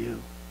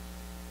you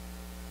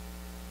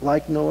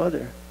like no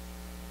other.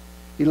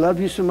 He loved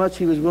you so much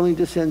he was willing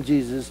to send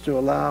Jesus to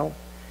allow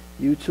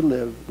you to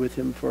live with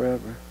him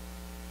forever.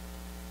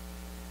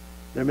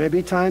 There may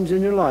be times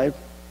in your life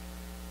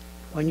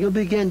when you'll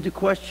begin to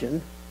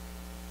question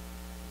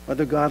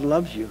whether God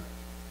loves you.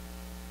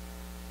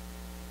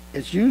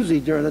 It's usually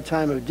during a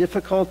time of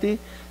difficulty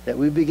that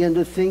we begin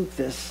to think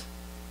this.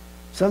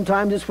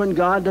 Sometimes it's when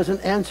God doesn't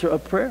answer a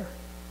prayer.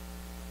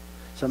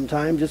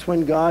 Sometimes it's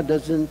when God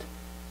doesn't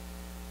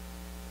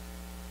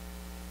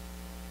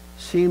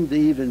seem to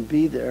even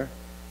be there.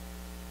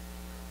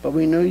 But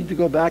we need to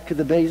go back to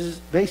the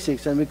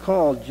basics and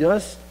recall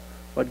just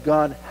what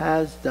God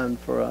has done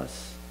for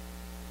us.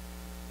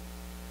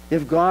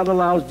 If God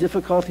allows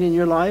difficulty in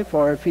your life,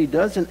 or if he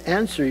doesn't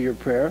answer your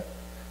prayer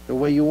the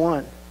way you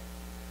want,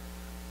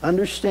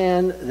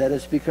 understand that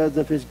it's because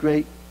of his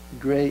great,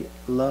 great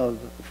love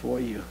for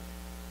you.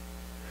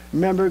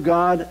 Remember,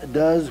 God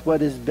does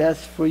what is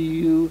best for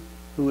you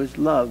who is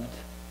loved,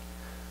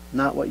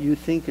 not what you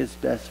think is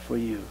best for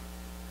you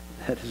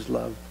that is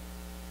loved.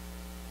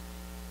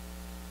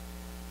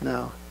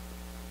 Now,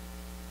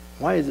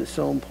 why is it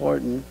so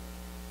important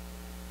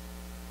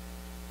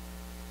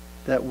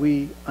that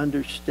we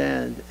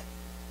understand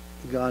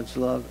God's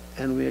love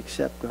and we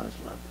accept God's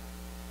love?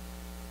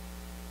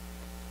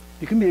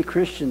 You can be a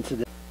Christian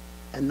today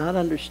and not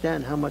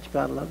understand how much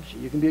God loves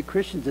you. You can be a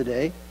Christian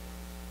today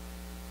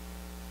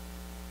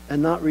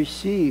and not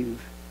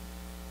receive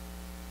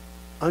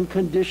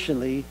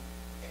unconditionally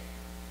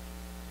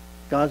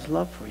God's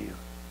love for you.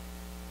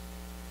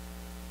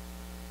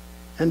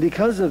 And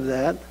because of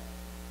that,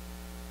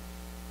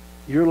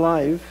 your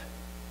life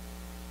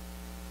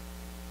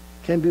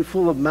can be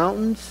full of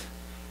mountains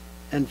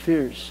and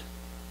fears.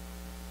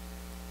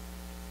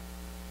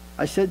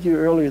 I said to you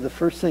earlier, the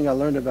first thing I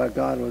learned about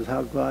God was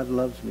how God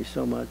loves me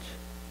so much.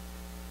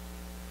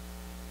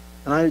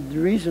 And the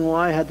reason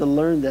why I had to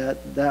learn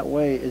that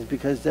way is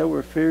because there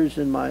were fears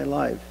in my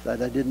life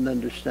that I didn't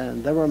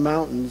understand. There were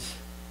mountains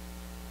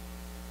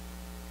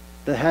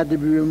that had to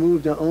be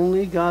removed, and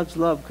only God's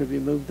love could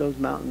remove those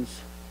mountains.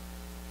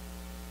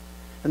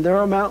 And there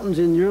are mountains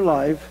in your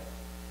life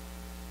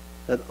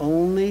that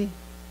only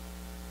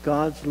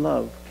God's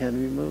love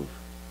can remove.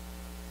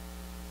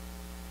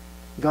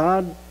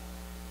 God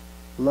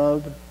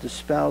love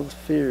dispels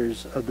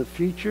fears of the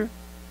future,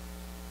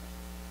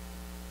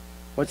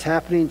 what's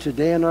happening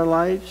today in our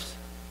lives,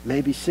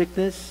 maybe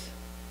sickness,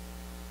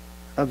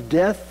 of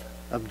death,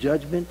 of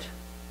judgment.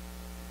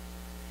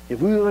 If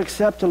we will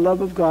accept the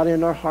love of God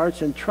in our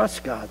hearts and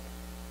trust God,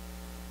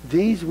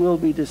 these will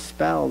be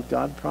dispelled,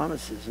 God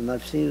promises. And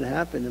I've seen it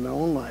happen in my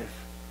own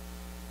life.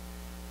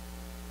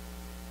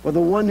 For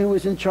the one who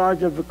is in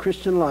charge of a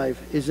Christian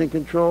life is in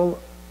control,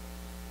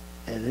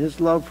 and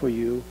his love for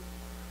you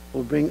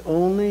will bring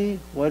only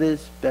what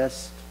is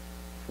best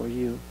for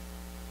you.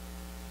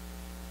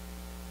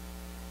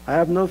 I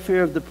have no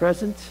fear of the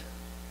present.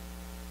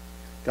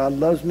 God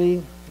loves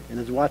me and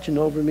is watching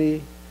over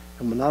me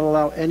and will not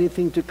allow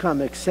anything to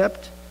come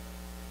except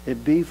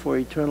it be for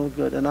eternal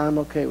good. And I'm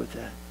okay with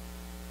that.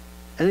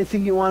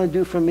 Anything you want to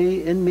do for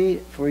me, in me,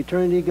 for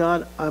eternity,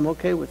 God, I'm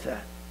okay with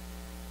that.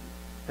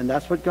 And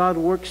that's what God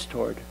works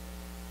toward.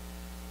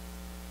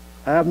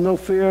 I have no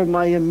fear of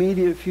my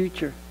immediate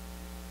future.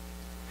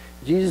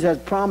 Jesus has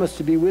promised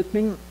to be with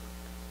me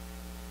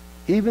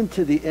even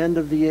to the end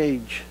of the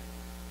age.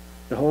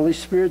 The Holy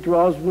Spirit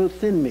dwells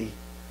within me.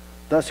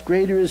 Thus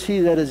greater is he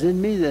that is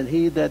in me than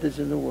he that is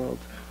in the world.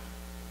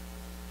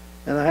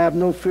 And I have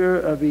no fear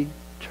of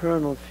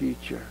eternal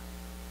future.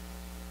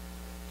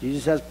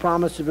 Jesus has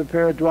promised to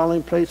prepare a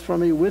dwelling place for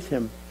me with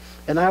him.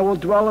 And I will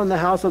dwell in the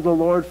house of the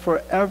Lord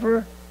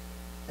forever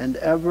and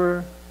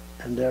ever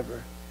and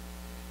ever.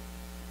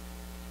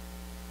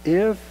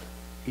 If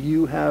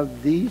you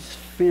have these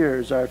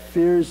fears, are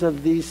fears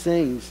of these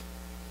things,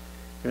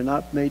 you're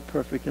not made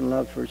perfect in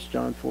love, 1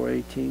 John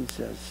 4:18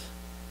 says.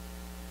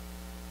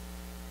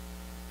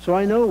 So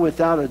I know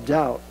without a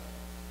doubt,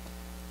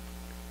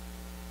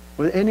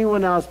 whether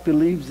anyone else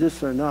believes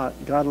this or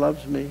not, God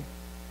loves me.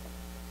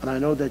 And I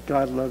know that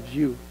God loves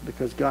you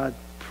because God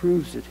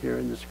proves it here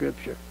in the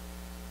Scripture.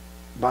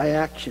 By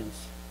actions,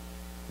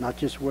 not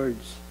just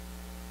words.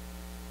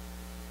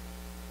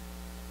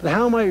 But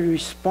how am I to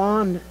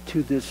respond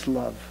to this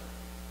love?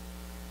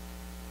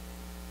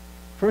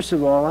 First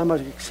of all, I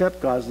must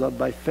accept God's love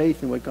by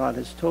faith in what God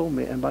has told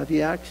me and by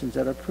the actions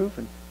that are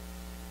proven.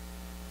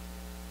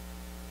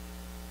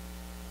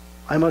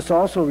 I must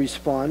also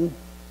respond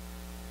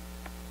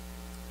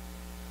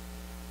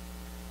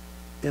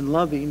in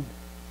loving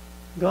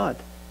God.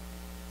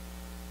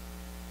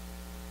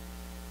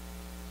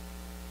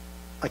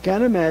 I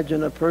can't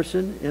imagine a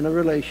person in a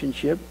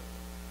relationship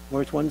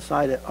where it's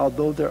one-sided,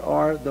 although there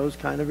are those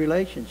kind of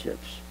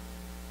relationships.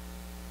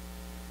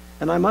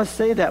 And I must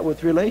say that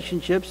with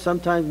relationships,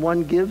 sometimes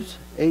one gives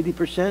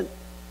 80%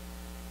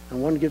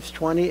 and one gives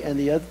 20%,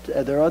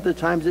 and there are other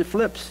times it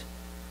flips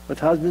with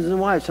husbands and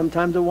wives.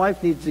 Sometimes the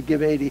wife needs to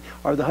give 80,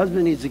 or the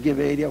husband needs to give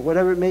 80, or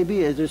whatever it may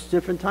be. There's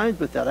different times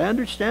with that. I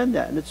understand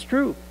that, and it's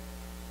true.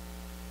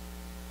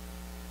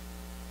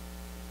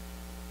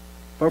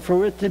 But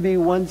for it to be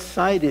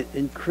one-sided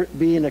in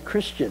being a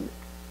Christian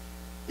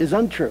is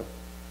untrue.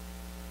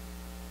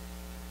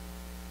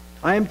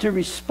 I am to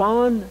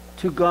respond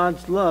to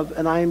God's love,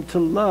 and I am to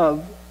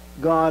love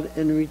God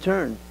in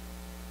return.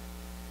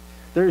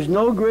 There is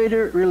no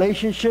greater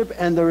relationship,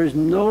 and there is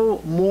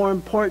no more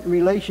important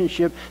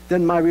relationship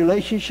than my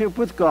relationship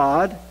with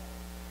God,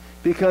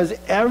 because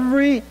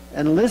every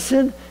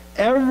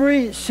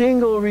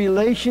single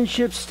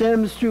relationship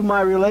stems through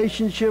my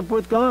relationship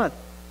with God.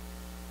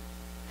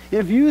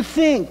 If you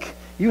think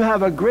you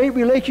have a great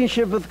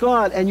relationship with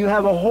God and you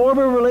have a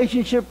horrible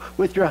relationship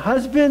with your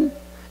husband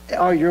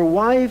or your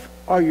wife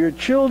or your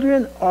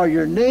children or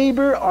your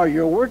neighbor or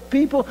your work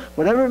people,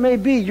 whatever it may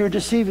be, you're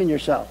deceiving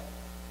yourself.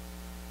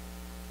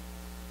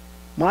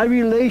 My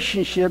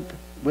relationship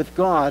with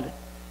God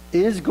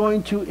is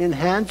going to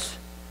enhance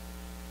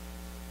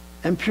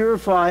and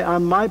purify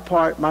on my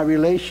part my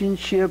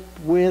relationship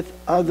with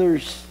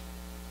others.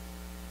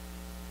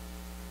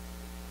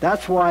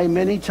 That's why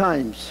many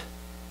times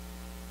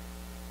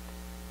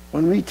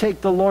when we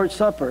take the Lord's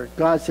Supper,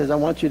 God says, I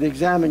want you to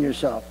examine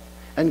yourself.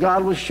 And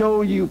God will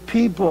show you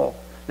people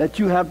that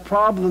you have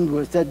problems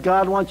with, that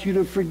God wants you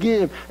to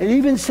forgive. It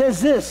even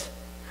says this,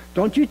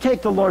 don't you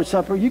take the Lord's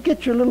Supper. You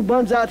get your little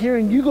buns out here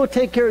and you go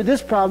take care of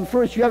this problem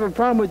first. You have a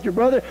problem with your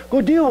brother, go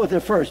deal with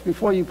it first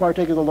before you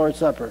partake of the Lord's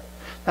Supper.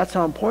 That's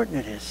how important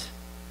it is.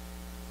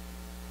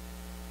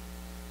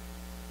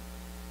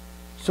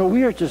 So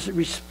we are to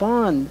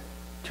respond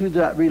to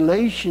that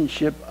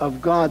relationship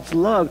of God's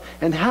love.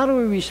 And how do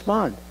we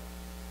respond?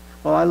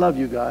 Well, I love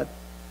you, God.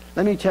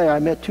 Let me tell you, I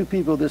met two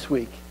people this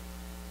week.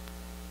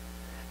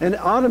 And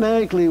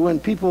automatically when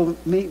people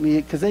meet me,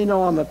 because they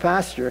know I'm a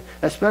pastor,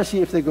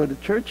 especially if they go to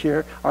church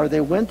here or they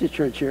went to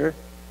church here,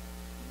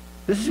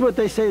 this is what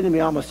they say to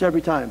me almost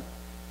every time.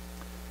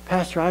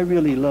 Pastor, I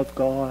really love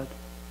God.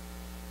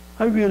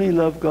 I really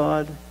love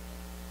God.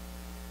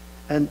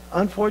 And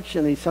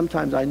unfortunately,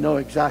 sometimes I know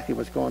exactly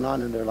what's going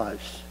on in their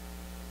lives.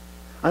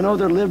 I know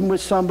they're living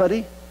with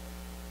somebody.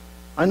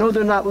 I know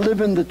they're not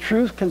living the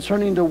truth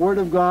concerning the Word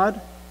of God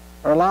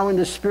or allowing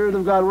the Spirit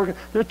of God working.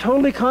 They're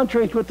totally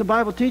contrary to what the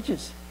Bible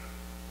teaches.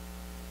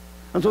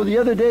 And so the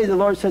other day, the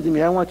Lord said to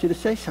me, I want you to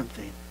say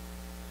something.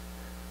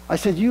 I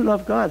said, you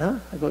love God, huh?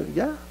 I go,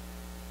 yeah.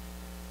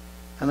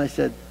 And I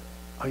said,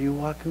 are you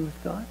walking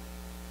with God?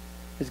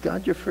 Is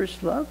God your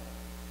first love?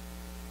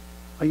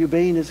 Are you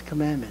obeying his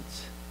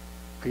commandments?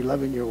 Are you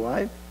loving your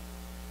wife?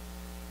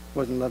 He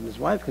wasn't loving his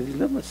wife because he's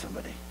living with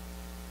somebody.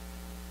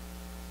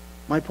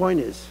 My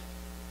point is,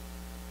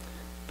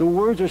 the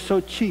words are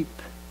so cheap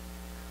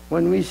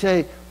when we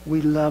say,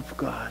 we love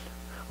God.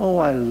 Oh,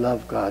 I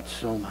love God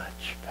so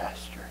much,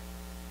 Pastor.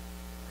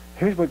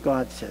 Here's what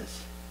God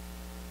says.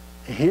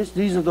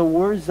 These are the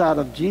words out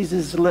of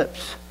Jesus'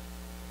 lips.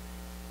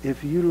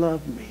 If you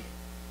love me,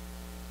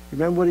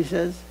 remember what he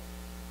says?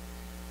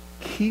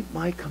 Keep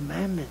my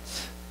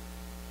commandments.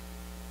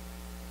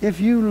 If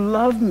you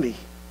love me.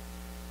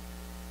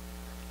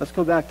 Let's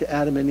go back to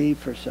Adam and Eve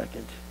for a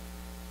second.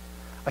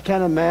 I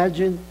can't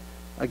imagine,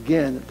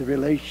 again, the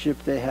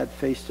relationship they had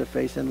face to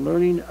face and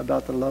learning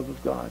about the love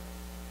of God.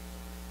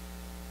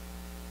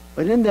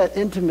 But in that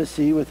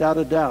intimacy, without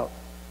a doubt,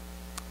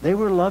 they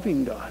were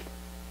loving God.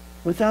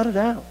 Without a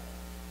doubt.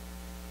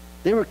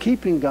 They were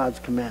keeping God's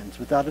commands,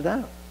 without a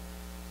doubt.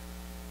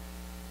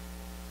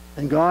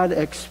 And God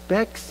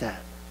expects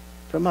that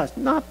from us.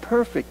 Not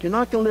perfect. You're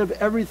not going to live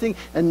everything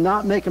and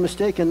not make a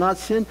mistake and not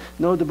sin.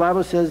 No, the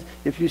Bible says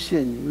if you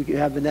sin, we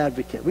have an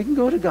advocate. We can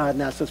go to God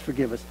and ask us to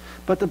forgive us.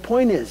 But the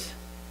point is,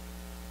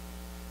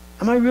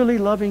 am I really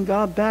loving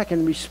God back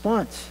in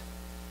response?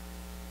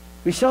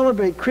 We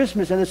celebrate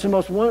Christmas, and it's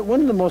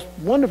one of the most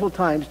wonderful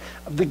times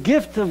of the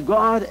gift of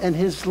God and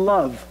his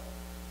love.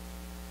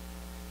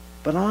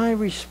 But am I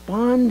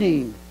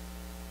responding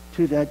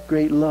to that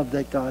great love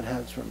that God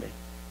has for me?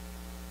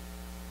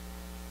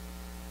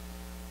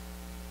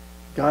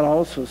 God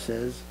also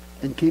says,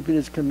 in keeping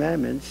his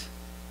commandments,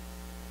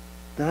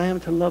 that I am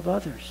to love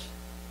others.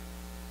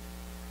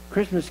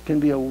 Christmas can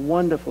be a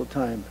wonderful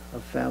time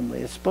of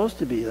family. It's supposed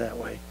to be that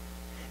way.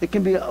 It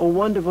can be a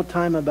wonderful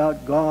time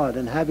about God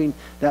and having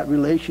that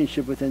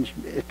relationship with him,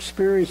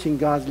 experiencing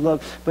God's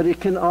love. But it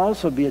can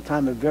also be a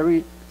time of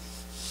very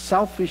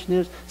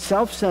selfishness,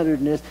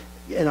 self-centeredness,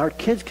 and our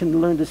kids can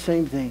learn the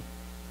same thing.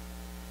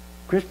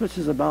 Christmas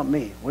is about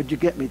me. What'd you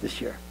get me this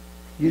year?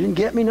 You didn't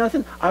get me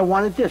nothing? I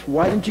wanted this.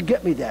 Why didn't you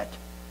get me that?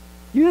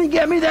 You didn't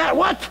get me that.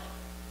 What?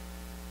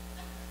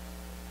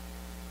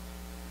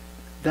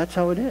 That's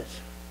how it is.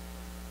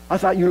 I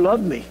thought you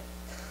loved me.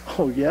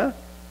 Oh, yeah?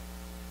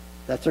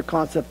 That's our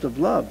concept of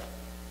love.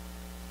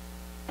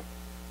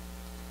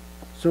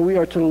 So we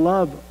are to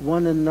love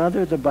one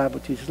another, the Bible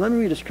teaches. Let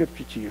me read a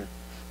scripture to you.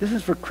 This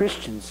is for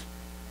Christians.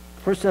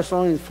 1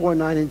 Thessalonians 4,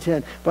 9 and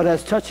 10. But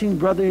as touching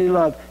brotherly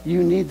love,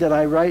 you need that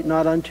I write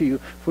not unto you.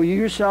 For you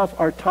yourself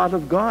are taught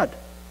of God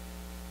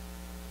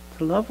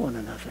to love one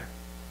another.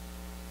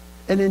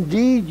 And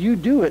indeed you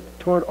do it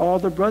toward all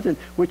the brethren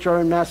which are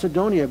in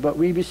Macedonia. But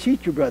we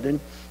beseech you,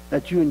 brethren,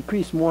 that you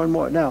increase more and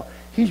more. Now,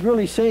 he's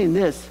really saying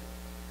this.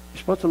 You're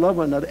supposed to love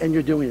one another, and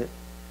you're doing it.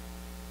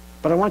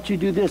 But I want you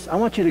to do this. I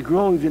want you to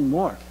grow even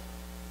more.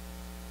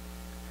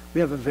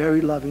 We have a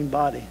very loving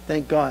body.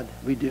 Thank God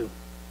we do.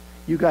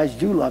 You guys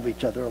do love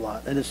each other a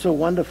lot, and it's so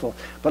wonderful.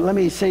 But let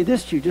me say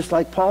this to you, just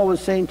like Paul was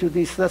saying to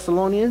these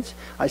Thessalonians,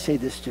 I say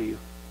this to you.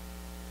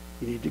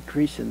 You need to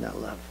increase in that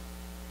love,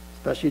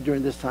 especially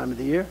during this time of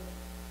the year.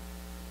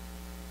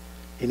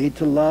 You need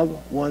to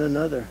love one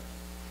another.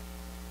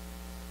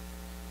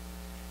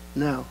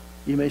 Now,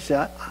 you may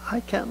say,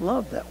 I can't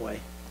love that way.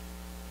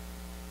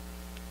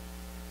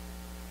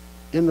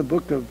 In the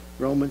book of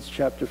Romans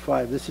chapter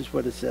 5, this is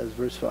what it says,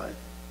 verse 5.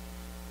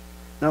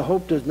 Now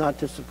hope does not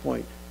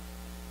disappoint,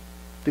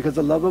 because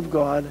the love of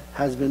God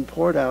has been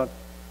poured out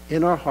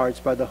in our hearts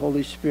by the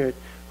Holy Spirit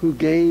who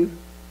gave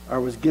or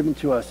was given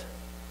to us.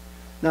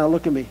 Now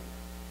look at me.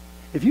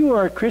 If you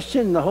are a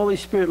Christian and the Holy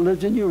Spirit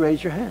lives in you,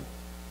 raise your hand.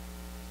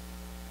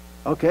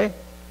 Okay?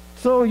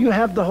 So you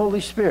have the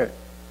Holy Spirit.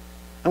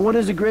 And what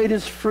is the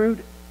greatest fruit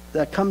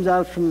that comes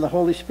out from the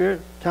Holy Spirit?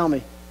 Tell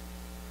me.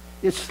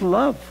 It's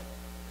love.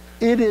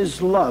 It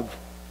is love.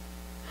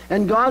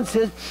 And God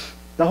says,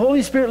 the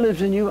Holy Spirit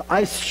lives in you.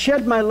 I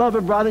shed my love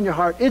abroad in your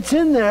heart. It's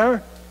in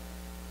there.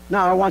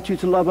 Now I want you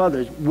to love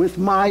others with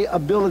my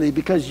ability,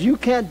 because you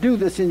can't do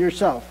this in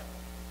yourself.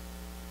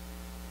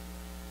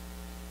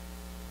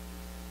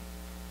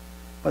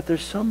 But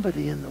there's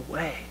somebody in the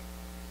way.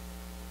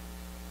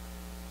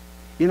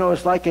 You know,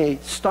 it's like a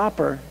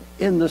stopper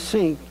in the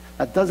sink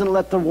that doesn't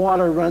let the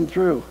water run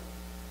through.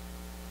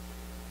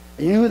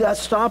 And you know who that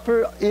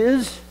stopper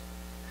is?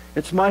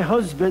 It's my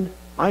husband.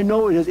 I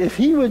know it is. If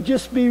he would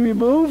just be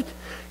removed,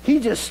 he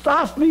just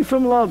stops me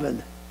from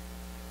loving.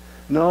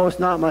 No, it's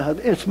not my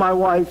husband. It's my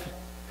wife.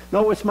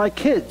 No, it's my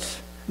kids.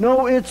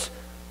 No, it's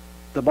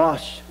the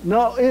boss.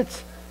 No,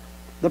 it's...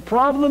 The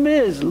problem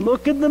is,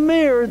 look in the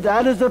mirror.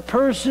 That is the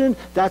person.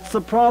 That's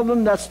the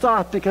problem that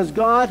stopped, because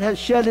God has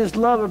shed his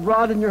love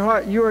abroad in your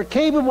heart. You are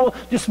capable.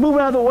 Just move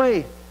out of the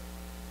way.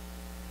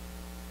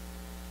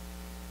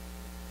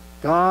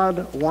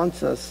 God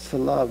wants us to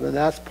love, and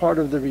that's part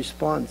of the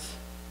response.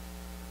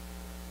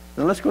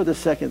 Now let's go to the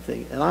second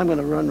thing, and I'm going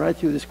to run right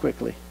through this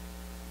quickly.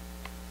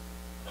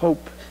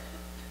 Hope.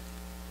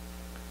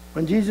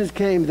 When Jesus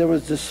came, there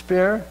was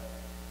despair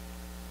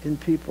in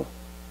people.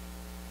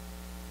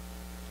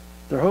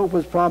 Their hope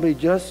was probably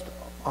just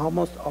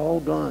almost all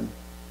gone.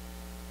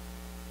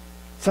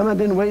 Some had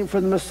been waiting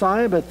for the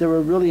Messiah, but there were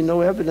really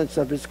no evidence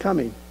of his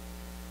coming.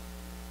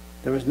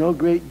 There was no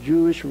great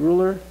Jewish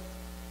ruler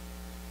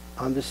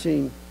on the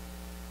scene.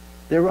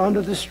 They were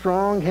under the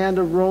strong hand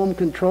of Rome,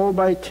 controlled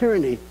by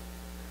tyranny.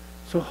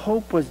 So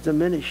hope was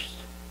diminished.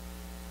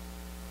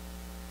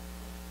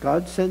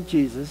 God sent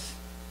Jesus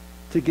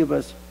to give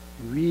us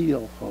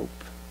real hope.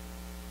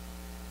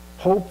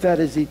 Hope that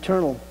is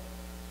eternal.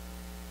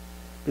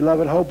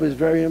 Beloved, hope is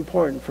very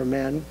important for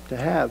man to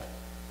have.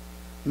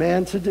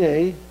 Man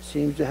today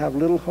seems to have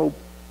little hope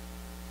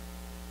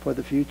for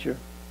the future.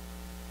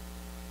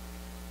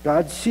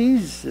 God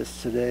sees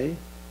this today,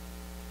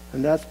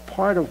 and that's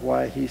part of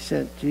why he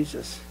sent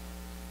Jesus.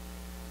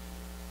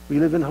 We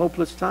live in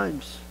hopeless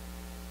times.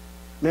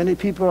 Many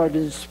people are in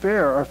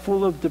despair, are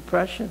full of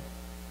depression.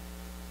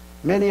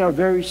 Many are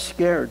very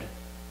scared.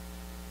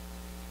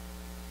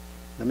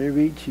 Let me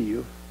read to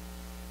you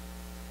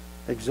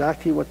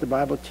exactly what the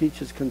Bible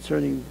teaches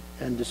concerning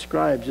and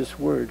describes this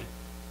word.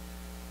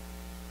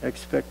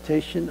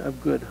 Expectation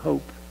of good,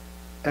 hope.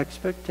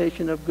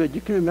 Expectation of good. You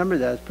can remember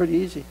that. It's pretty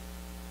easy.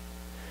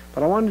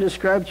 But I want to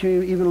describe to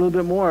you even a little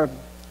bit more.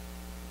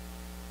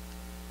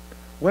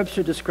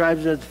 Webster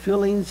describes it as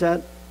feelings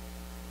that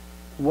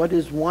what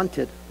is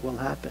wanted will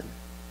happen.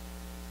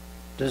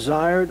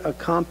 Desired,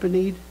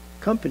 accompanied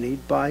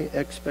by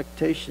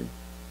expectation.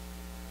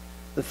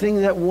 The thing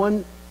that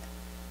one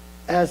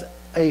has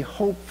a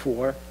hope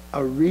for,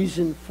 a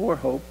reason for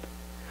hope.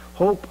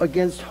 Hope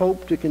against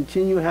hope, to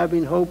continue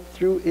having hope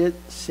through it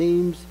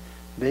seems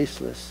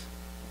baseless.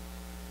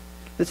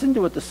 Listen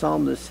to what the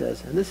psalmist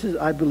says. And this is,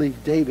 I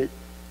believe, David.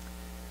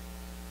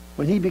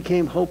 When he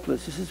became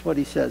hopeless, this is what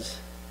he says.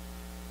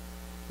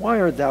 Why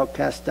art thou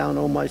cast down,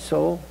 O my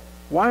soul?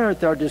 Why art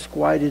thou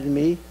disquieted in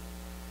me?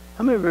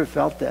 How many of you ever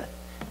felt that?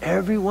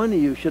 Every one of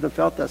you should have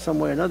felt that some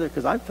way or another,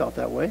 because I've felt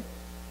that way.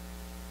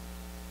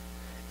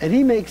 And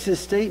he makes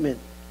this statement,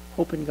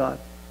 hope in God.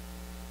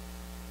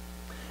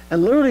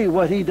 And literally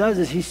what he does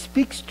is he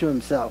speaks to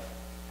himself.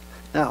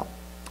 Now,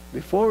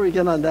 before we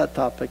get on that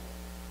topic,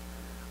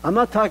 I'm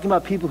not talking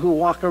about people who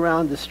walk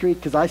around the street,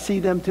 because I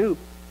see them too.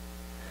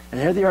 And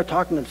here they are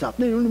talking to themselves.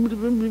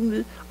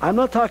 I'm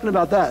not talking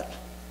about that.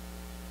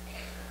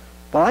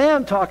 But I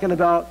am talking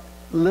about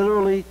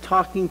literally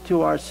talking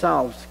to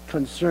ourselves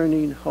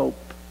concerning hope.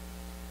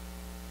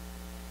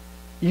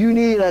 You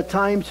need at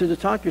times to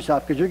talk to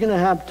yourself, because you're going to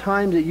have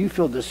times that you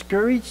feel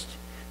discouraged,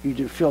 you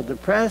do feel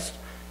depressed.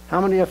 How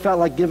many have felt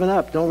like giving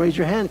up? Don't raise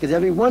your hand, because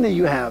every one of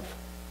you have.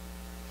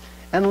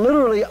 And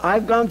literally,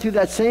 I've gone through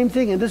that same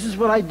thing, and this is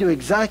what I do,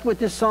 exactly what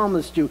this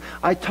psalmist do.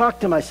 I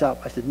talk to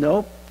myself. I said,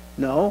 no.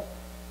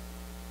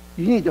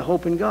 You need to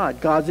hope in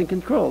God. God's in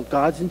control.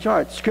 God's in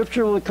charge.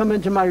 Scripture will come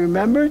into my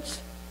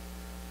remembrance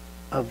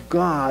of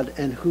God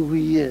and who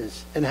he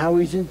is and how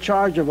he's in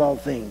charge of all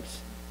things.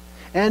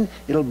 And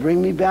it'll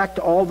bring me back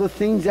to all the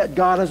things that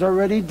God has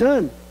already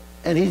done.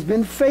 And he's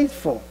been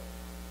faithful.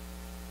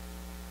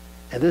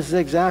 And this is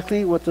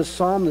exactly what the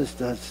psalmist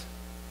does.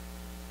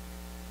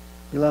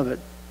 Beloved,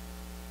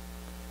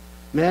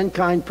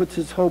 mankind puts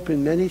its hope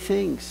in many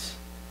things.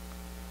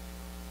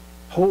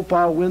 Hope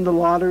I'll win the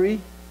lottery.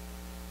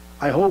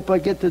 I hope I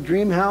get the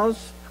dream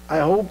house. I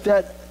hope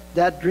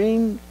that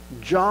dream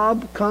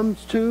job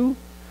comes true.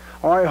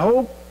 Or I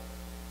hope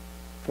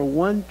for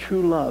one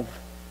true love.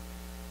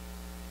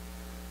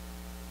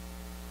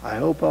 I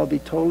hope I'll be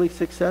totally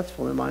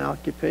successful in my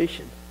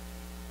occupation.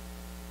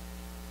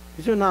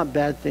 These are not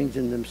bad things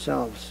in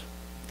themselves.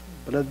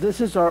 But if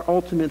this is our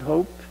ultimate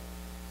hope,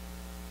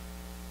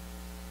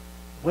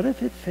 what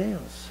if it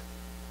fails?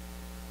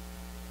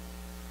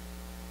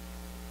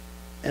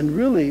 And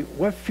really,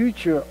 what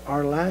future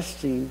are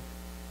lasting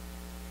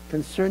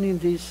concerning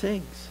these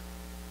things?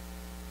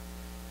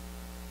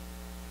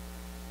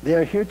 They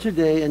are here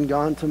today and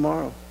gone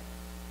tomorrow.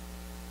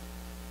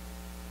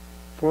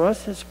 For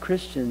us as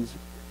Christians,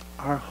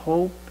 our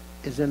hope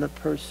is in a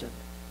person.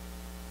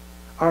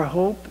 Our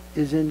hope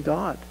is in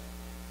God.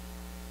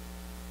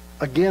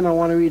 Again, I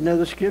want to read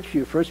another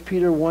scripture, 1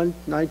 Peter 1,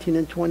 19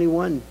 and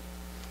 21.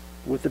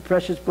 With the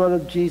precious blood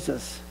of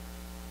Jesus,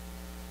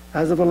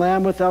 as of a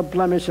lamb without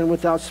blemish and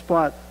without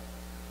spot,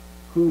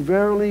 who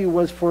verily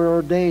was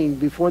foreordained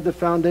before the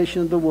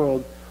foundation of the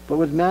world, but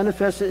was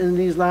manifested in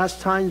these last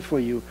times for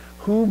you,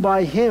 who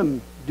by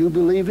him do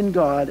believe in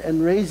God,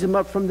 and raise him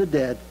up from the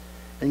dead,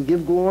 and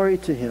give glory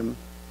to him,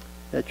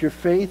 that your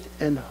faith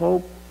and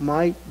hope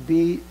might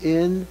be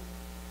in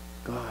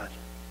God.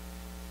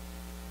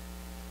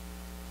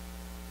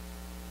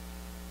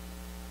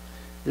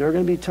 There are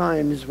going to be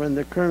times when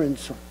the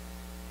currents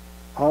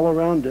all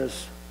around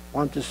us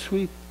want to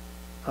sweep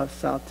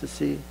us out to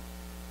sea.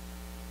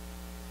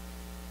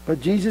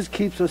 But Jesus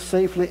keeps us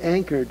safely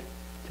anchored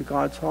to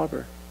God's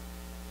harbor.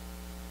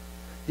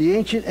 The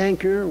ancient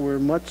anchor were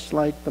much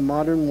like the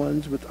modern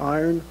ones, with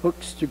iron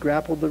hooks to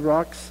grapple the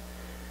rocks,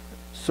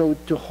 so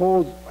to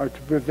hold or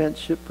to prevent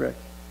shipwreck.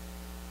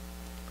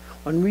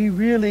 When we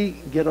really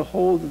get a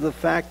hold of the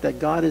fact that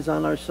God is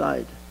on our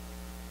side,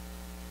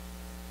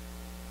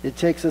 it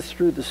takes us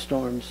through the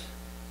storms.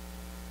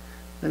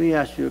 Let me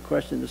ask you a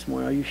question this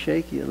morning. Are you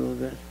shaky a little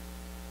bit?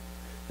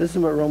 This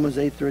is what Romans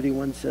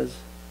 8:31 says.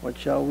 What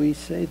shall we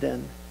say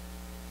then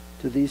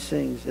to these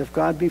things? If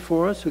God be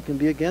for us, who can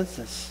be against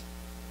us?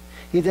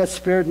 He that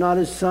spared not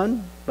his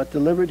son, but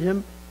delivered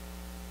him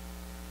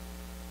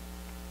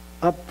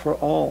up for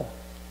all,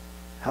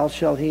 how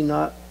shall he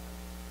not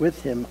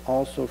with him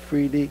also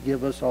freely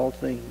give us all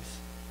things?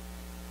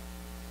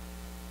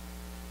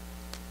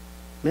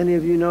 Many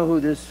of you know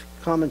who this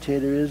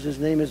commentator is. His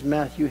name is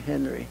Matthew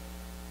Henry.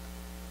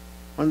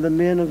 One of the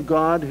men of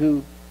God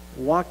who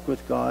walked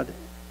with God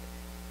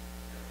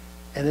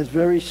and is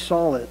very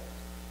solid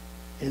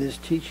in his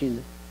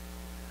teaching.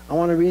 I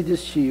want to read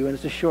this to you, and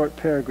it's a short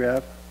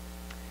paragraph.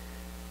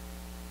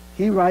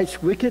 He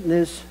writes,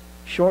 wickedness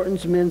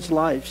shortens men's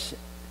lives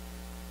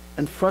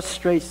and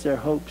frustrates their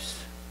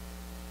hopes.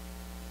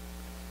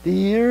 The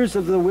years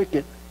of the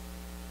wicked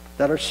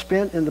that are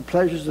spent in the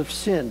pleasures of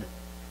sin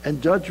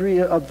and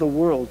drudgery of the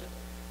world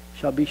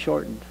shall be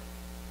shortened.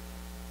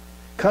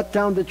 Cut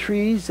down the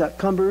trees that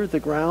cumber the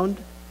ground,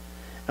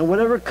 and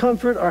whatever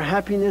comfort or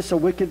happiness a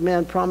wicked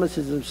man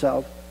promises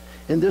himself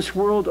in this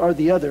world or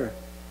the other,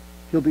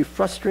 he'll be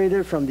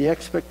frustrated from the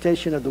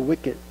expectation of the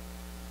wicked,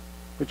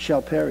 which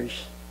shall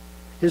perish.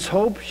 His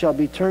hope shall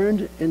be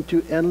turned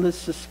into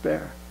endless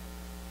despair.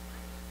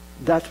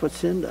 That's what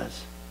sin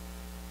does.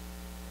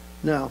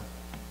 Now,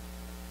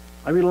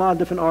 I read a lot of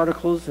different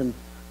articles, and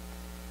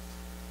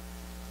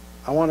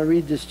I want to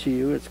read this to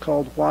you. It's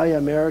called Why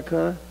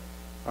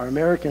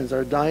Americans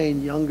Are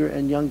Dying Younger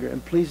and Younger.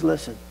 And please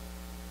listen.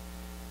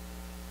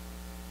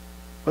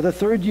 For the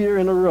third year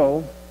in a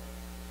row,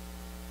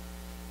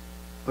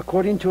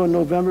 according to a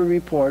November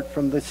report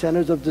from the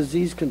Centers of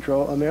Disease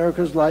Control,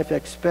 America's life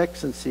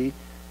expectancy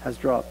has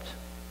dropped.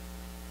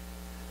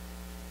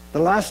 The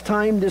last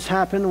time this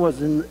happened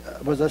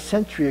was a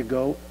century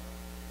ago,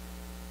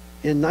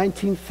 in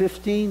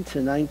 1915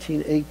 to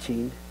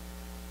 1918,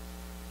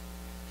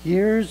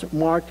 years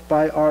marked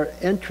by our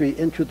entry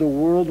into the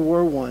World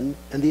War I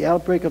and the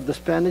outbreak of the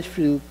Spanish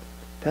flu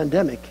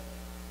pandemic,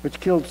 which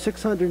killed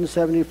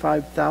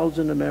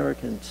 675,000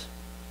 Americans.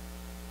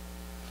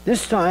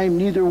 This time,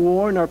 neither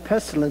war nor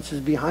pestilence is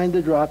behind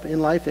the drop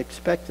in life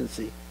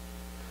expectancy.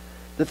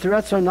 The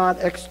threats are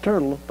not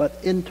external, but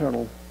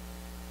internal.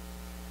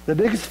 The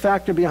biggest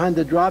factor behind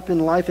the drop in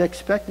life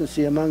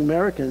expectancy among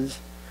Americans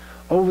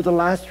over the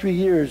last 3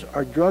 years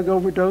are drug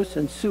overdose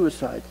and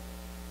suicide.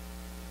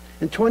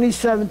 In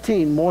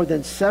 2017, more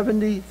than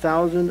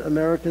 70,000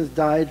 Americans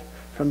died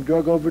from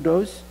drug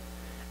overdose,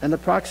 and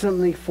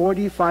approximately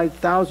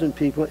 45,000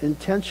 people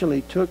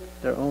intentionally took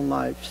their own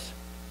lives.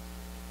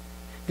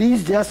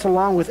 These deaths,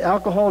 along with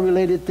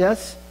alcohol-related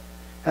deaths,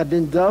 have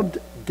been dubbed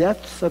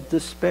deaths of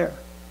despair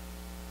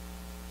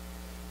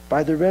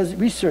by the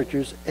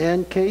researchers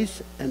Ann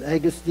Case and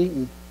Angus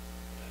Deaton.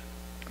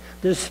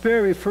 The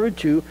despair referred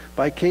to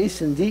by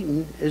Case and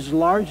Deaton is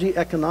largely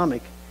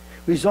economic,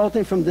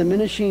 resulting from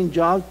diminishing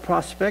job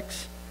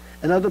prospects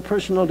and other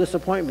personal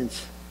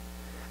disappointments.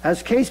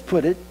 As Case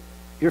put it,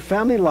 your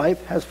family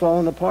life has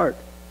fallen apart.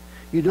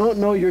 You don't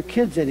know your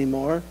kids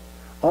anymore.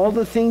 All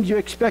the things you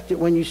expected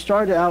when you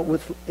started out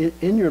with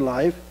in your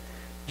life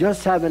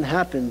just haven't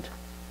happened.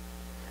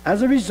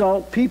 As a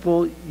result,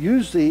 people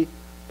usually,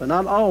 but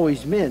not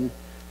always men,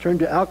 turn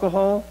to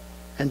alcohol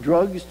and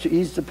drugs to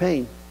ease the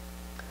pain.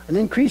 An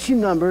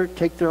increasing number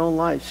take their own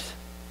lives.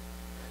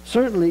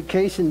 Certainly,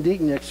 Case and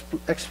Deaton's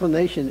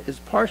explanation is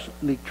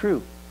partially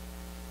true,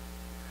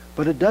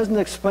 but it doesn't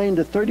explain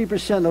the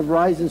 30% of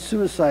rise in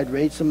suicide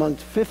rates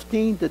amongst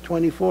 15 to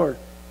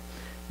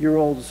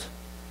 24-year-olds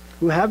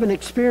who haven't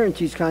experienced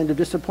these kinds of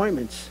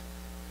disappointments.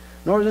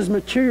 Nor does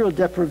material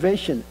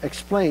deprivation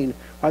explain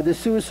why the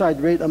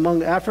suicide rate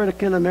among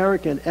African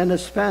American and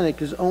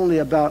Hispanic is only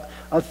about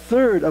a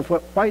third of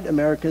what white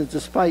Americans,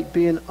 despite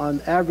being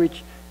on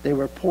average, they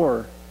were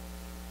poorer.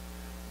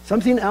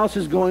 Something else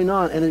is going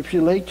on, and it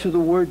relates to the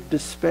word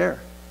despair.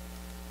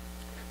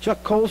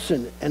 Chuck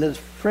Colson and his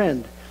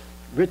friend,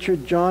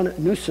 Richard John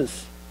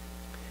Nusses,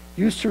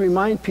 used to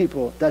remind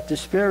people that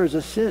despair is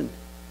a sin.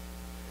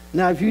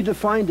 Now, if you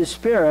define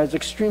despair as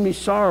extremely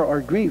sorrow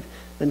or grief,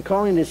 then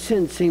calling it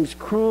sin seems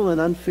cruel and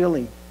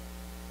unfeeling.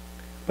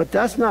 But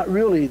that's not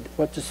really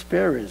what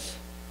despair is.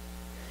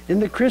 In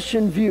the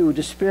Christian view,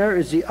 despair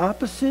is the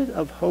opposite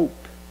of hope.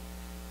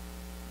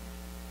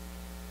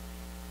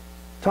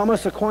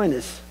 Thomas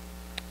Aquinas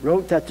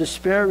wrote that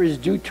despair is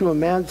due to a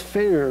man's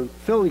failure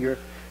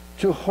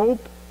to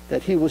hope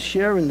that he will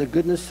share in the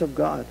goodness of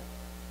God.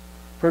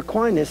 For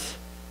Aquinas,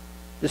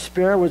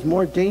 despair was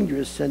more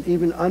dangerous than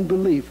even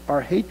unbelief or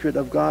hatred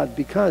of God,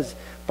 because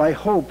by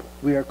hope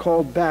we are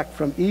called back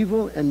from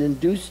evil and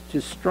induced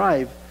to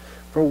strive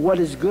for what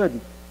is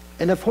good.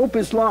 And if hope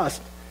is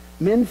lost,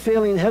 men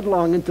failing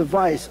headlong into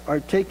vice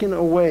are taken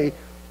away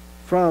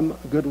from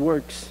good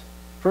works.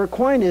 For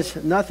Aquinas,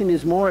 nothing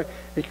is more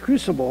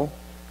crucible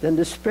than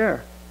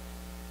despair.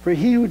 For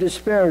he who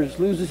despairs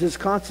loses his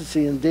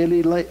constancy in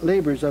daily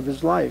labors of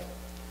his life.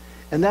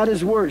 And that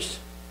is worse,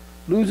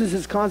 loses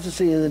his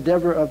constancy in the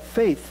endeavor of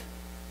faith.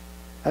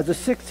 As a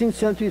 16th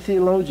century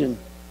theologian,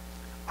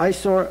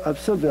 Isor of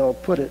Seville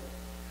put it,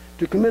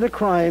 to commit a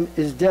crime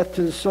is death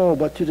to the soul,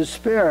 but to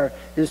despair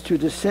is to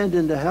descend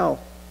into hell.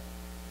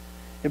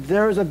 If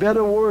there is a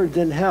better word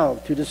than hell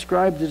to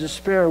describe the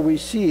despair we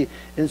see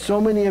in so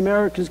many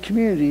American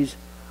communities,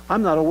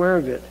 I'm not aware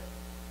of it.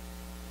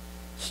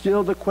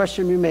 Still, the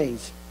question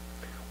remains,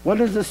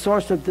 what is the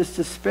source of this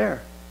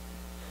despair?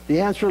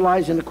 The answer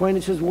lies in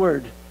Aquinas'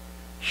 word,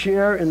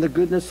 share in the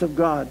goodness of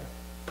God.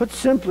 Put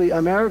simply,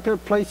 America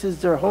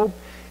places their hope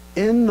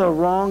in the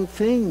wrong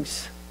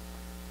things.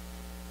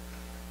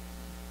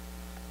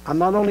 I'm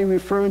not only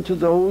referring to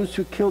those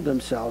who kill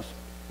themselves,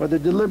 whether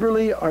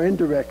deliberately or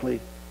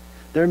indirectly.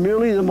 They're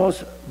merely the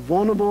most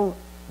vulnerable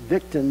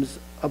victims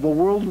of a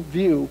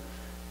worldview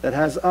that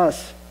has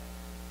us,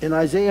 in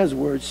Isaiah's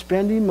words,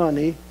 spending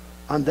money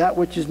on that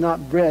which is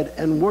not bread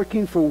and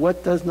working for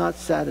what does not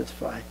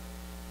satisfy.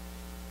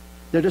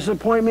 Their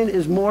disappointment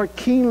is more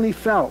keenly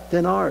felt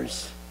than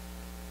ours.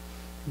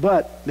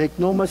 But make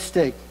no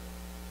mistake,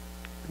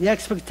 the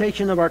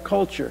expectation of our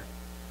culture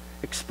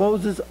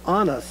exposes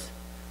on us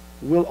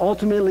will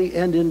ultimately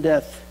end in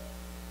death.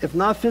 If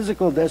not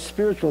physical death,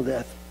 spiritual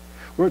death.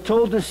 We're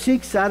told to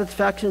seek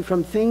satisfaction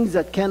from things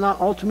that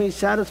cannot ultimately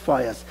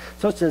satisfy us,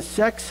 such as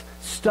sex,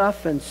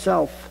 stuff, and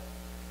self.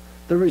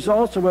 The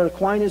results are what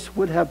Aquinas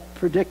would have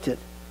predicted,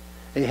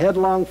 a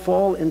headlong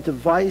fall into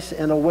vice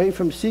and away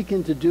from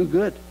seeking to do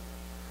good.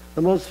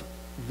 The most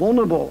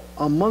vulnerable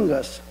among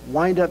us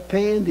wind up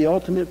paying the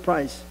ultimate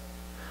price.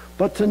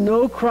 But to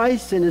know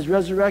Christ and his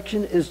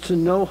resurrection is to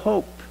know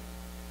hope.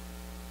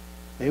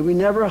 May we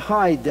never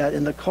hide that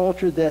in the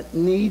culture that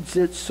needs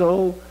it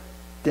so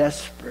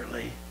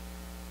desperately.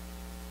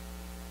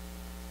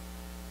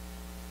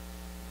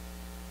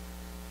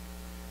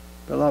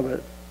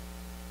 Beloved,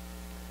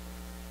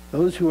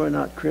 those who are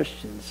not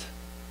Christians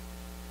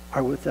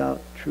are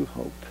without true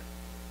hope.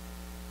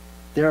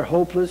 They are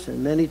hopeless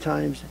and many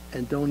times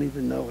and don't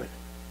even know it.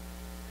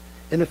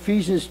 In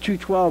Ephesians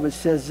 2:12 it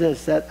says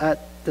this, that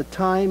at the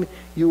time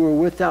you were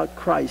without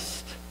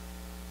Christ,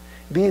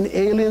 being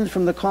aliens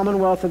from the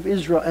commonwealth of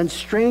Israel and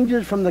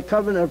strangers from the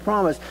covenant of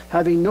promise,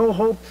 having no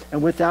hope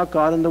and without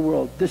God in the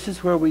world. This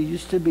is where we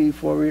used to be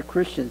before we were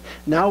Christians.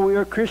 Now we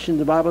are Christians.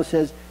 The Bible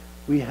says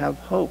we have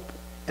hope,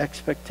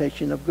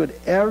 expectation of good.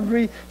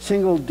 Every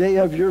single day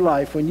of your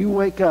life, when you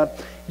wake up,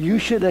 you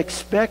should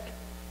expect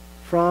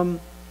from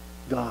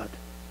God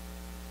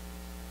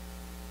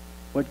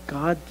what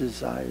God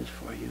desires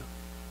for you.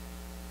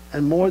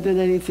 And more than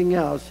anything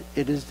else,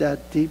 it is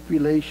that deep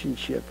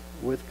relationship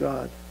with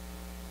God.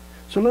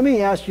 So let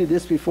me ask you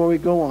this before we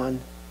go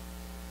on.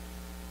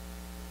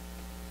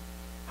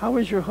 How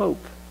is your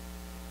hope?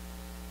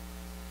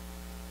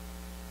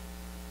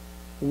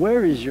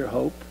 Where is your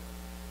hope?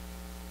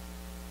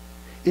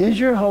 Is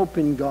your hope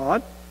in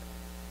God?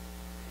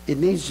 It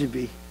needs to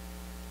be.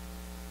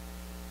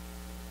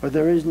 Or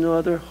there is no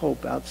other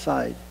hope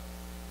outside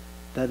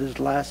that is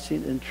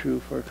lasting and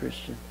true for a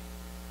Christian,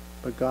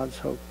 but God's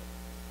hope.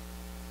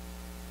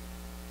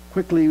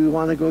 Quickly, we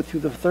want to go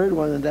through the third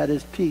one, and that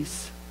is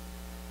peace.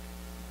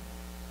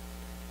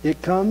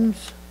 It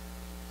comes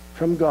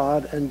from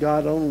God and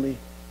God only.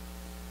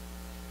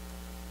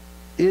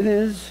 It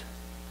is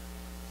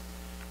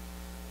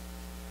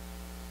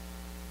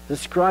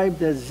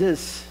described as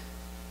this,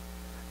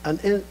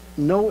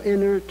 no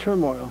inner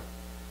turmoil,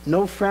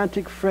 no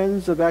frantic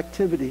friends of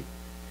activity,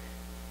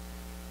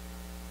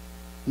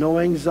 no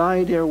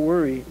anxiety or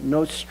worry,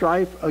 no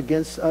strife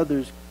against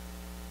others.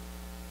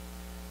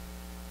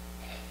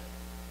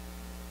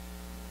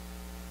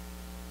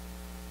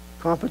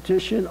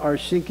 Competition or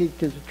seeking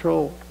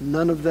control,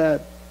 none of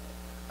that.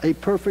 A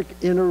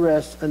perfect inner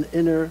rest, an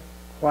inner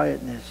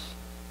quietness.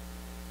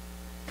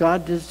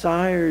 God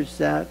desires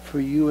that for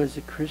you as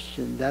a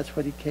Christian. That's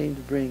what he came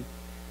to bring.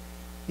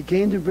 He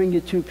came to bring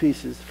you two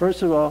pieces.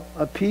 First of all,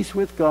 a peace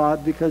with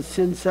God, because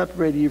sin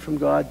separated you from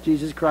God.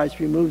 Jesus Christ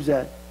removes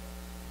that.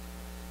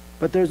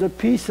 But there's a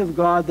peace of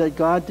God that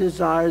God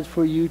desires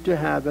for you to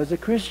have as a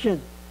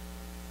Christian.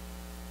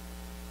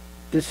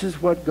 This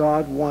is what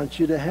God wants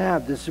you to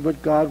have. This is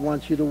what God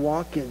wants you to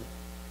walk in.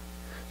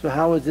 So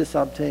how is this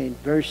obtained?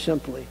 Very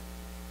simply.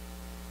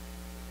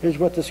 Here's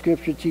what the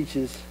scripture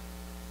teaches.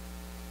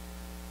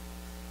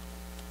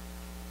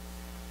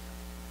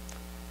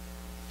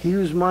 He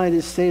whose mind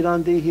is stayed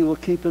on thee, he will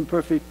keep in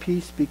perfect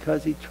peace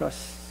because he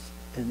trusts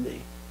in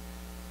thee.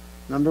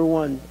 Number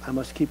one, I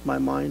must keep my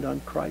mind on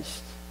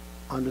Christ,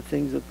 on the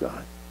things of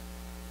God.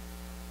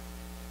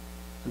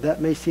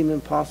 That may seem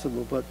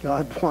impossible, but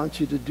God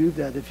wants you to do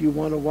that if you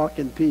want to walk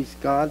in peace.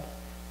 God,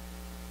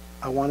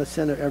 I want to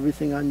center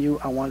everything on you.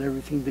 I want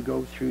everything to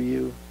go through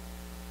you.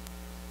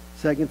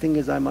 Second thing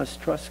is I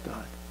must trust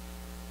God.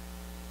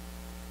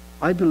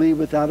 I believe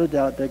without a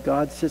doubt that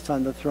God sits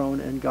on the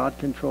throne and God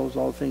controls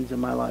all things in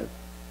my life.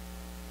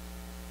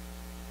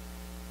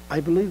 I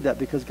believe that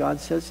because God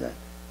says that.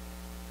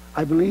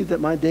 I believe that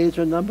my days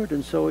are numbered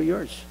and so are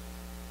yours.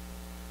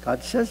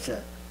 God says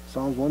that.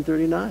 Psalms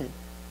 139.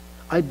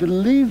 I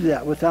believe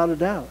that without a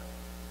doubt.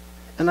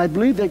 And I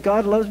believe that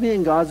God loves me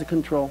and God's in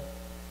control.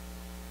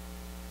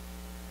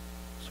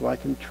 so I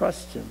can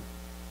trust him.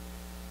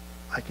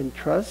 I can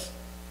trust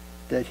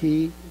that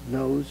he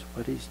knows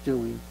what he's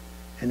doing,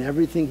 and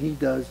everything he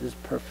does is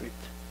perfect.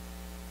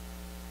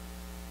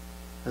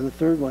 And the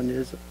third one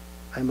is,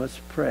 I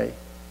must pray.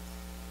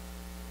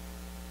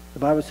 The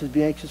Bible says,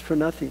 be anxious for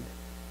nothing,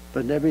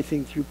 but in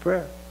everything through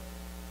prayer,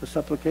 with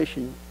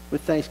supplication,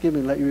 with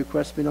thanksgiving, let your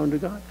requests be known to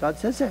God. God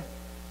says that.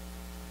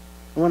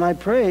 And when I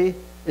pray,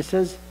 it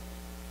says,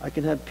 I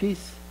can have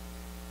peace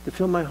to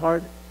fill my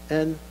heart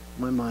and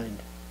my mind.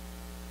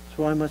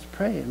 So I must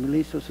pray and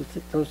release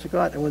those to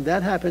God. And when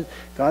that happens,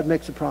 God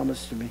makes a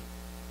promise to me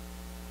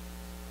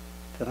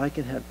that I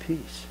can have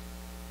peace.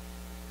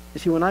 You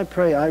see, when I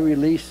pray, I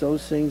release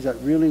those things that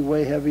really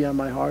weigh heavy on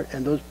my heart,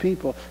 and those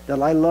people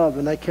that I love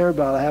and I care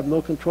about, I have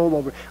no control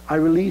over. I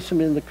release them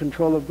in the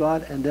control of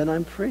God, and then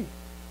I'm free.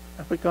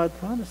 That's what God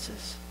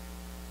promises.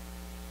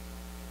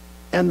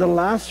 And the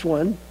last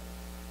one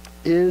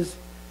is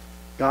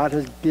God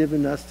has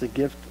given us the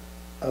gift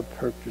of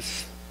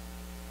purpose.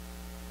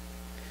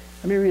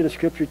 Let me read a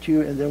scripture to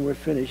you, and then we're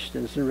finished.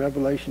 And it's in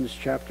Revelation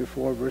chapter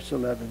 4, verse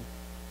 11.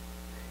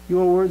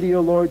 You are worthy,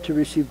 O Lord, to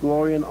receive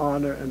glory and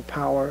honor and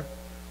power,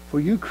 for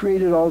you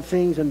created all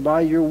things, and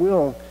by your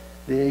will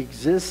they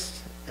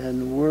exist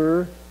and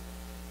were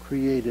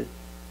created.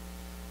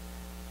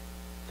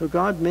 So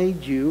God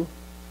made you,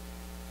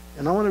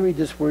 and I want to read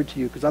this word to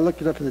you because I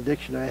looked it up in the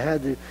dictionary. I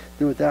had to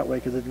do it that way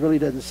because it really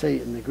doesn't say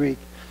it in the Greek.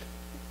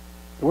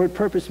 The word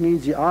purpose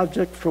means the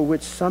object for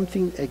which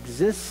something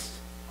exists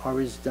or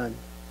is done.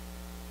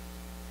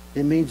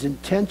 It means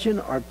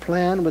intention or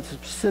plan with a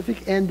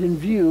specific end in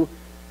view,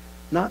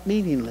 not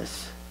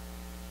meaningless.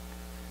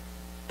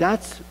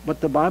 That's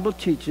what the Bible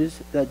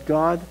teaches, that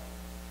God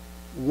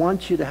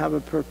wants you to have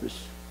a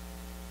purpose.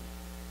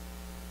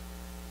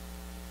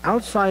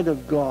 Outside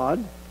of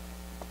God,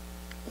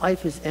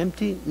 life is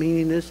empty,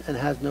 meaningless, and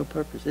has no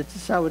purpose. It's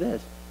just how it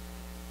is.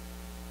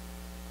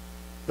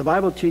 The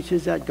Bible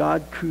teaches that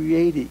God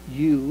created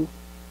you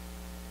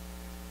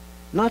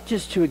not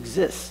just to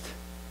exist.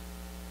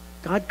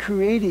 God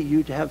created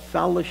you to have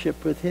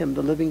fellowship with him,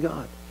 the living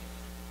God.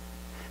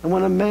 And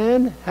when a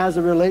man has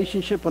a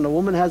relationship, when a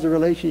woman has a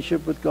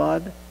relationship with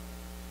God,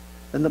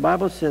 then the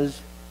Bible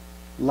says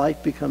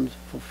life becomes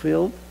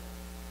fulfilled,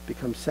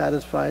 becomes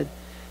satisfied.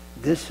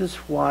 This is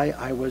why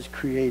I was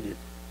created.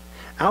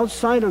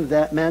 Outside of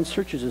that, man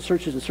searches and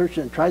searches and searches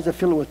and tries to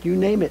fill it with, you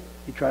name it,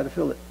 you try to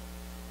fill it.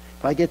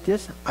 If I get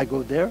this, I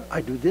go there,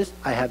 I do this,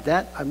 I have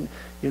that,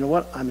 you know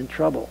what, I'm in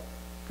trouble.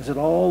 Because it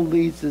all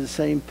leads to the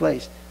same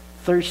place.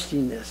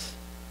 Thirstiness.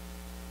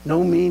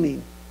 No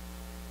meaning.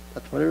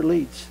 That's where it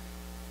leads.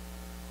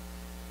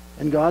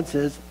 And God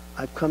says,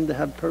 I've come to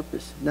have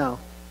purpose. Now,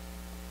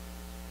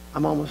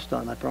 I'm almost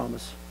done, I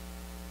promise.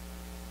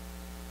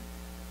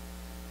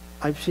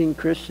 I've seen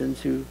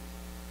Christians who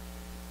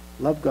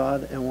love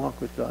God and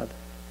walk with God.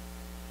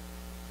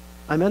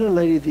 I met a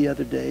lady the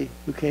other day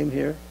who came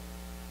here.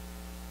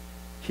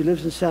 She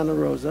lives in Santa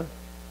Rosa.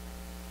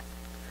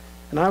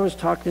 And I was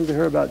talking to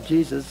her about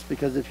Jesus,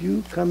 because if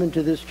you come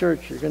into this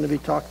church, you're going to be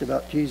talked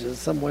about Jesus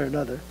some way or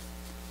another,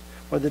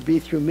 whether it be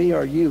through me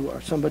or you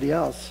or somebody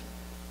else.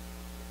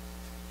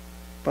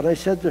 But I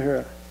said to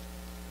her,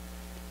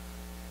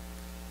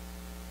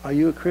 are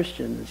you a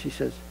Christian? And she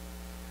says,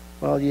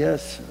 well,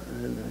 yes.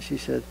 And she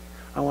said,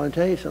 I want to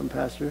tell you something,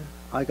 Pastor.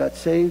 I got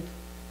saved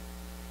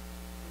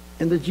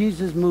in the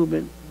Jesus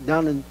movement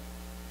down in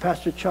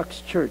Pastor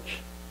Chuck's church.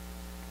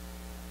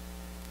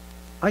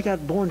 I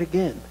got born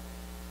again.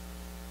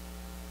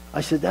 I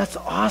said, that's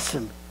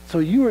awesome. So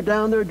you were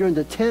down there during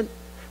the tent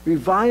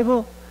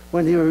revival,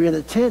 when they were in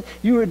a tent.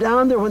 You were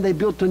down there when they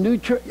built the new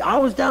church. I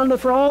was down there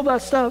for all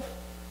that stuff.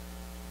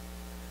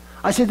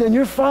 I said, then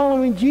you're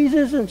following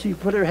Jesus? And she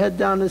put her head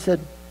down and said,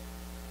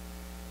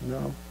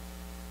 no.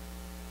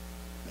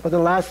 For the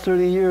last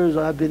 30 years,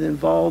 I've been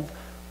involved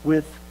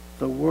with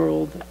the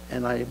world,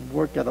 and I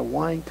worked at a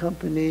wine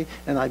company,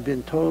 and I've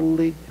been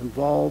totally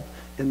involved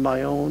in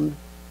my own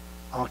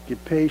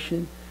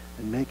occupation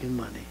and making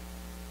money.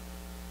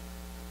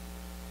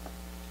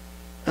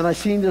 And I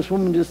seen this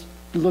woman just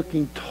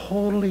looking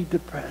totally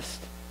depressed.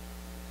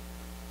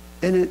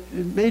 And it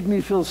made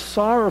me feel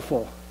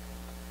sorrowful.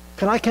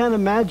 I can't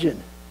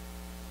imagine.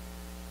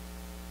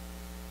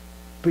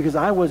 Because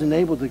I wasn't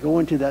able to go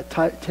into that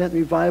tent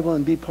revival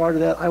and be part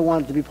of that. I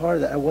wanted to be part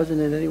of that. I wasn't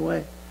in any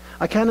way.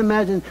 I can't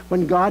imagine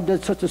when God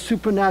does such a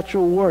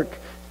supernatural work,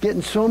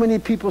 getting so many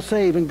people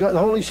saved, and God, the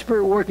Holy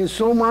Spirit working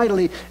so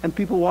mightily, and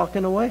people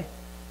walking away.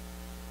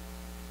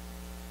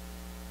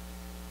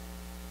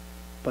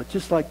 But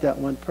just like that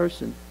one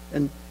person,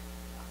 and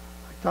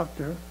I talked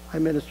to her, I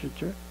ministered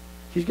to her.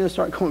 She's going to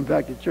start going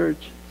back to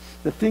church.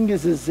 The thing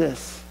is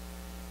this.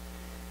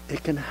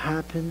 It can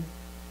happen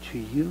to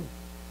you.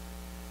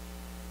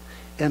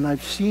 And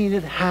I've seen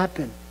it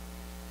happen.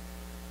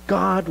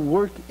 God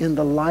worked in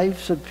the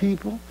lives of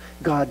people.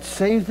 God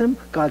saved them.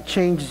 God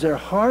changed their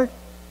heart,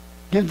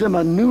 gives them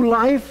a new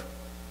life,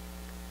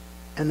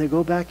 and they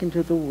go back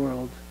into the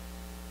world,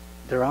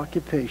 their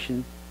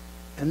occupation,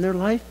 and their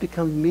life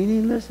becomes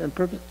meaningless and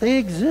purposeless. They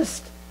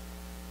exist.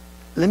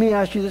 Let me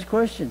ask you this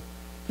question.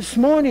 This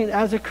morning,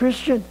 as a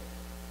Christian,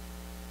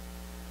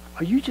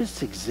 are you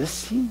just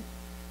existing?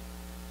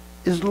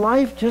 Is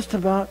life just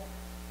about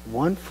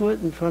one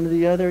foot in front of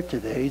the other?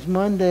 Today's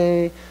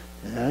Monday.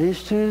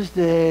 Today's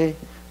Tuesday.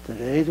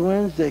 Today's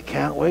Wednesday.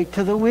 Can't wait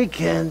till the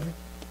weekend.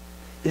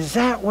 Is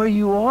that where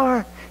you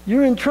are?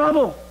 You're in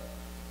trouble.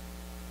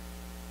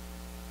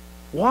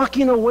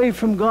 Walking away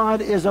from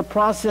God is a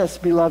process,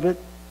 beloved.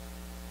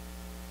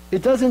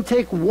 It doesn't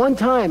take one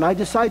time. I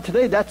decide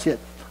today, that's it.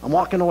 I'm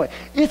walking away.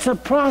 It's a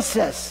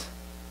process.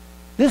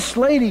 This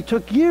lady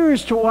took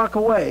years to walk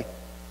away.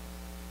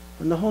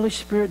 And the Holy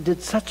Spirit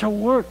did such a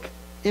work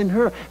in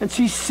her. And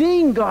she's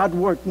seeing God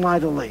work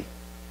mightily.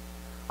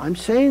 I'm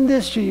saying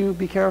this to you,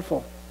 be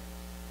careful.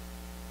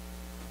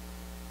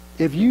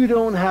 If you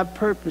don't have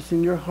purpose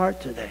in your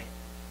heart today,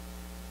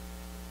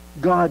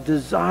 God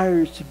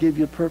desires to give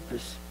you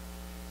purpose.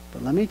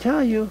 But let me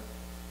tell you,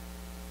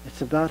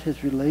 it's about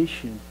his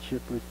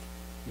relationship with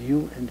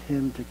you and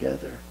him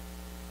together.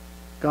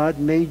 God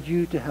made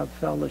you to have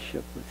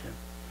fellowship with him.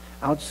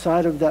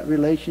 Outside of that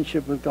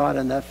relationship with God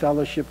and that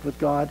fellowship with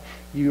God,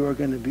 you are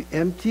going to be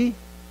empty.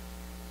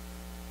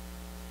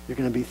 You're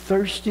going to be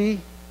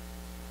thirsty.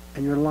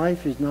 And your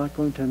life is not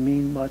going to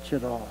mean much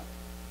at all.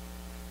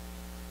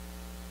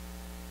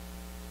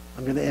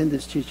 I'm going to end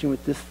this teaching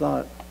with this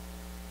thought.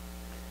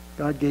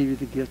 God gave you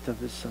the gift of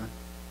his Son.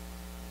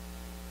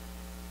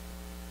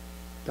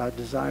 God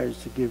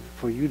desires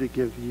for you to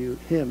give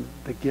him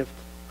the gift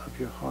of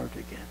your heart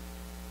again.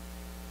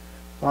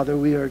 Father,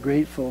 we are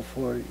grateful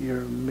for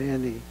your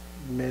many,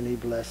 many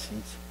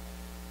blessings,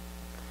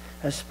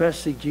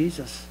 especially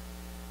Jesus.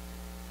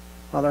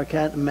 Father, I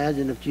can't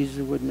imagine if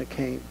Jesus wouldn't have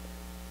came.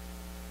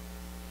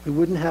 We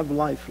wouldn't have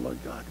life, Lord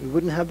God. We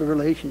wouldn't have a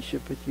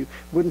relationship with you.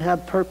 We wouldn't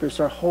have purpose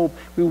or hope.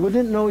 We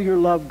wouldn't know your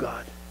love,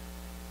 God.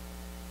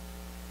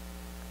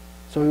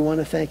 So we want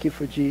to thank you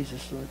for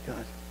Jesus, Lord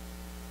God.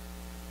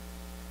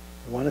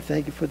 I want to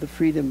thank you for the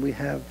freedom we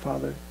have,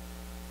 Father,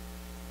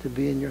 to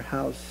be in your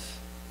house,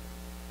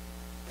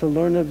 to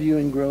learn of you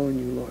and grow in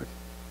you, Lord.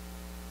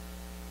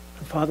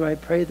 And Father, I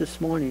pray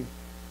this morning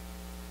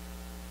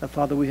that,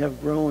 Father, we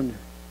have grown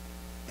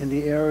in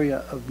the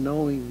area of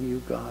knowing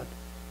you, God,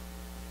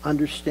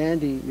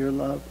 understanding your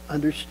love,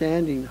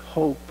 understanding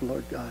hope,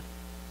 Lord God,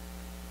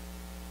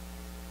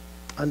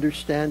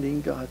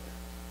 understanding, God,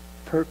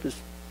 purpose,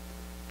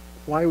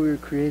 why we were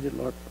created,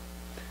 Lord,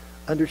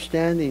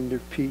 understanding their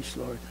peace,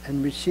 Lord,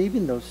 and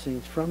receiving those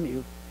things from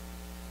you.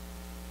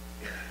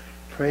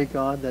 Pray,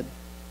 God, that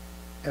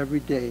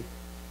every day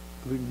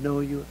we know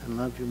you and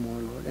love you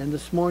more, Lord. And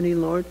this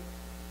morning, Lord,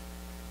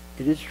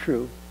 it is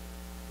true.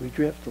 We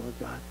drift, Lord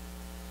God.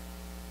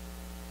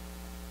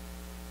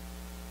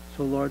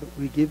 So, Lord,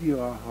 we give you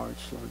our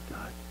hearts, Lord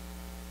God.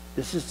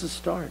 This is the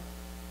start.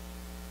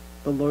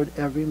 But, Lord,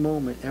 every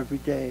moment, every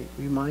day,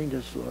 remind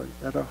us, Lord,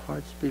 that our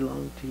hearts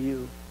belong to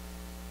you.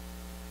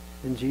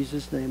 In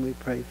Jesus' name we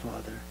pray,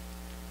 Father.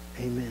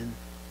 Amen.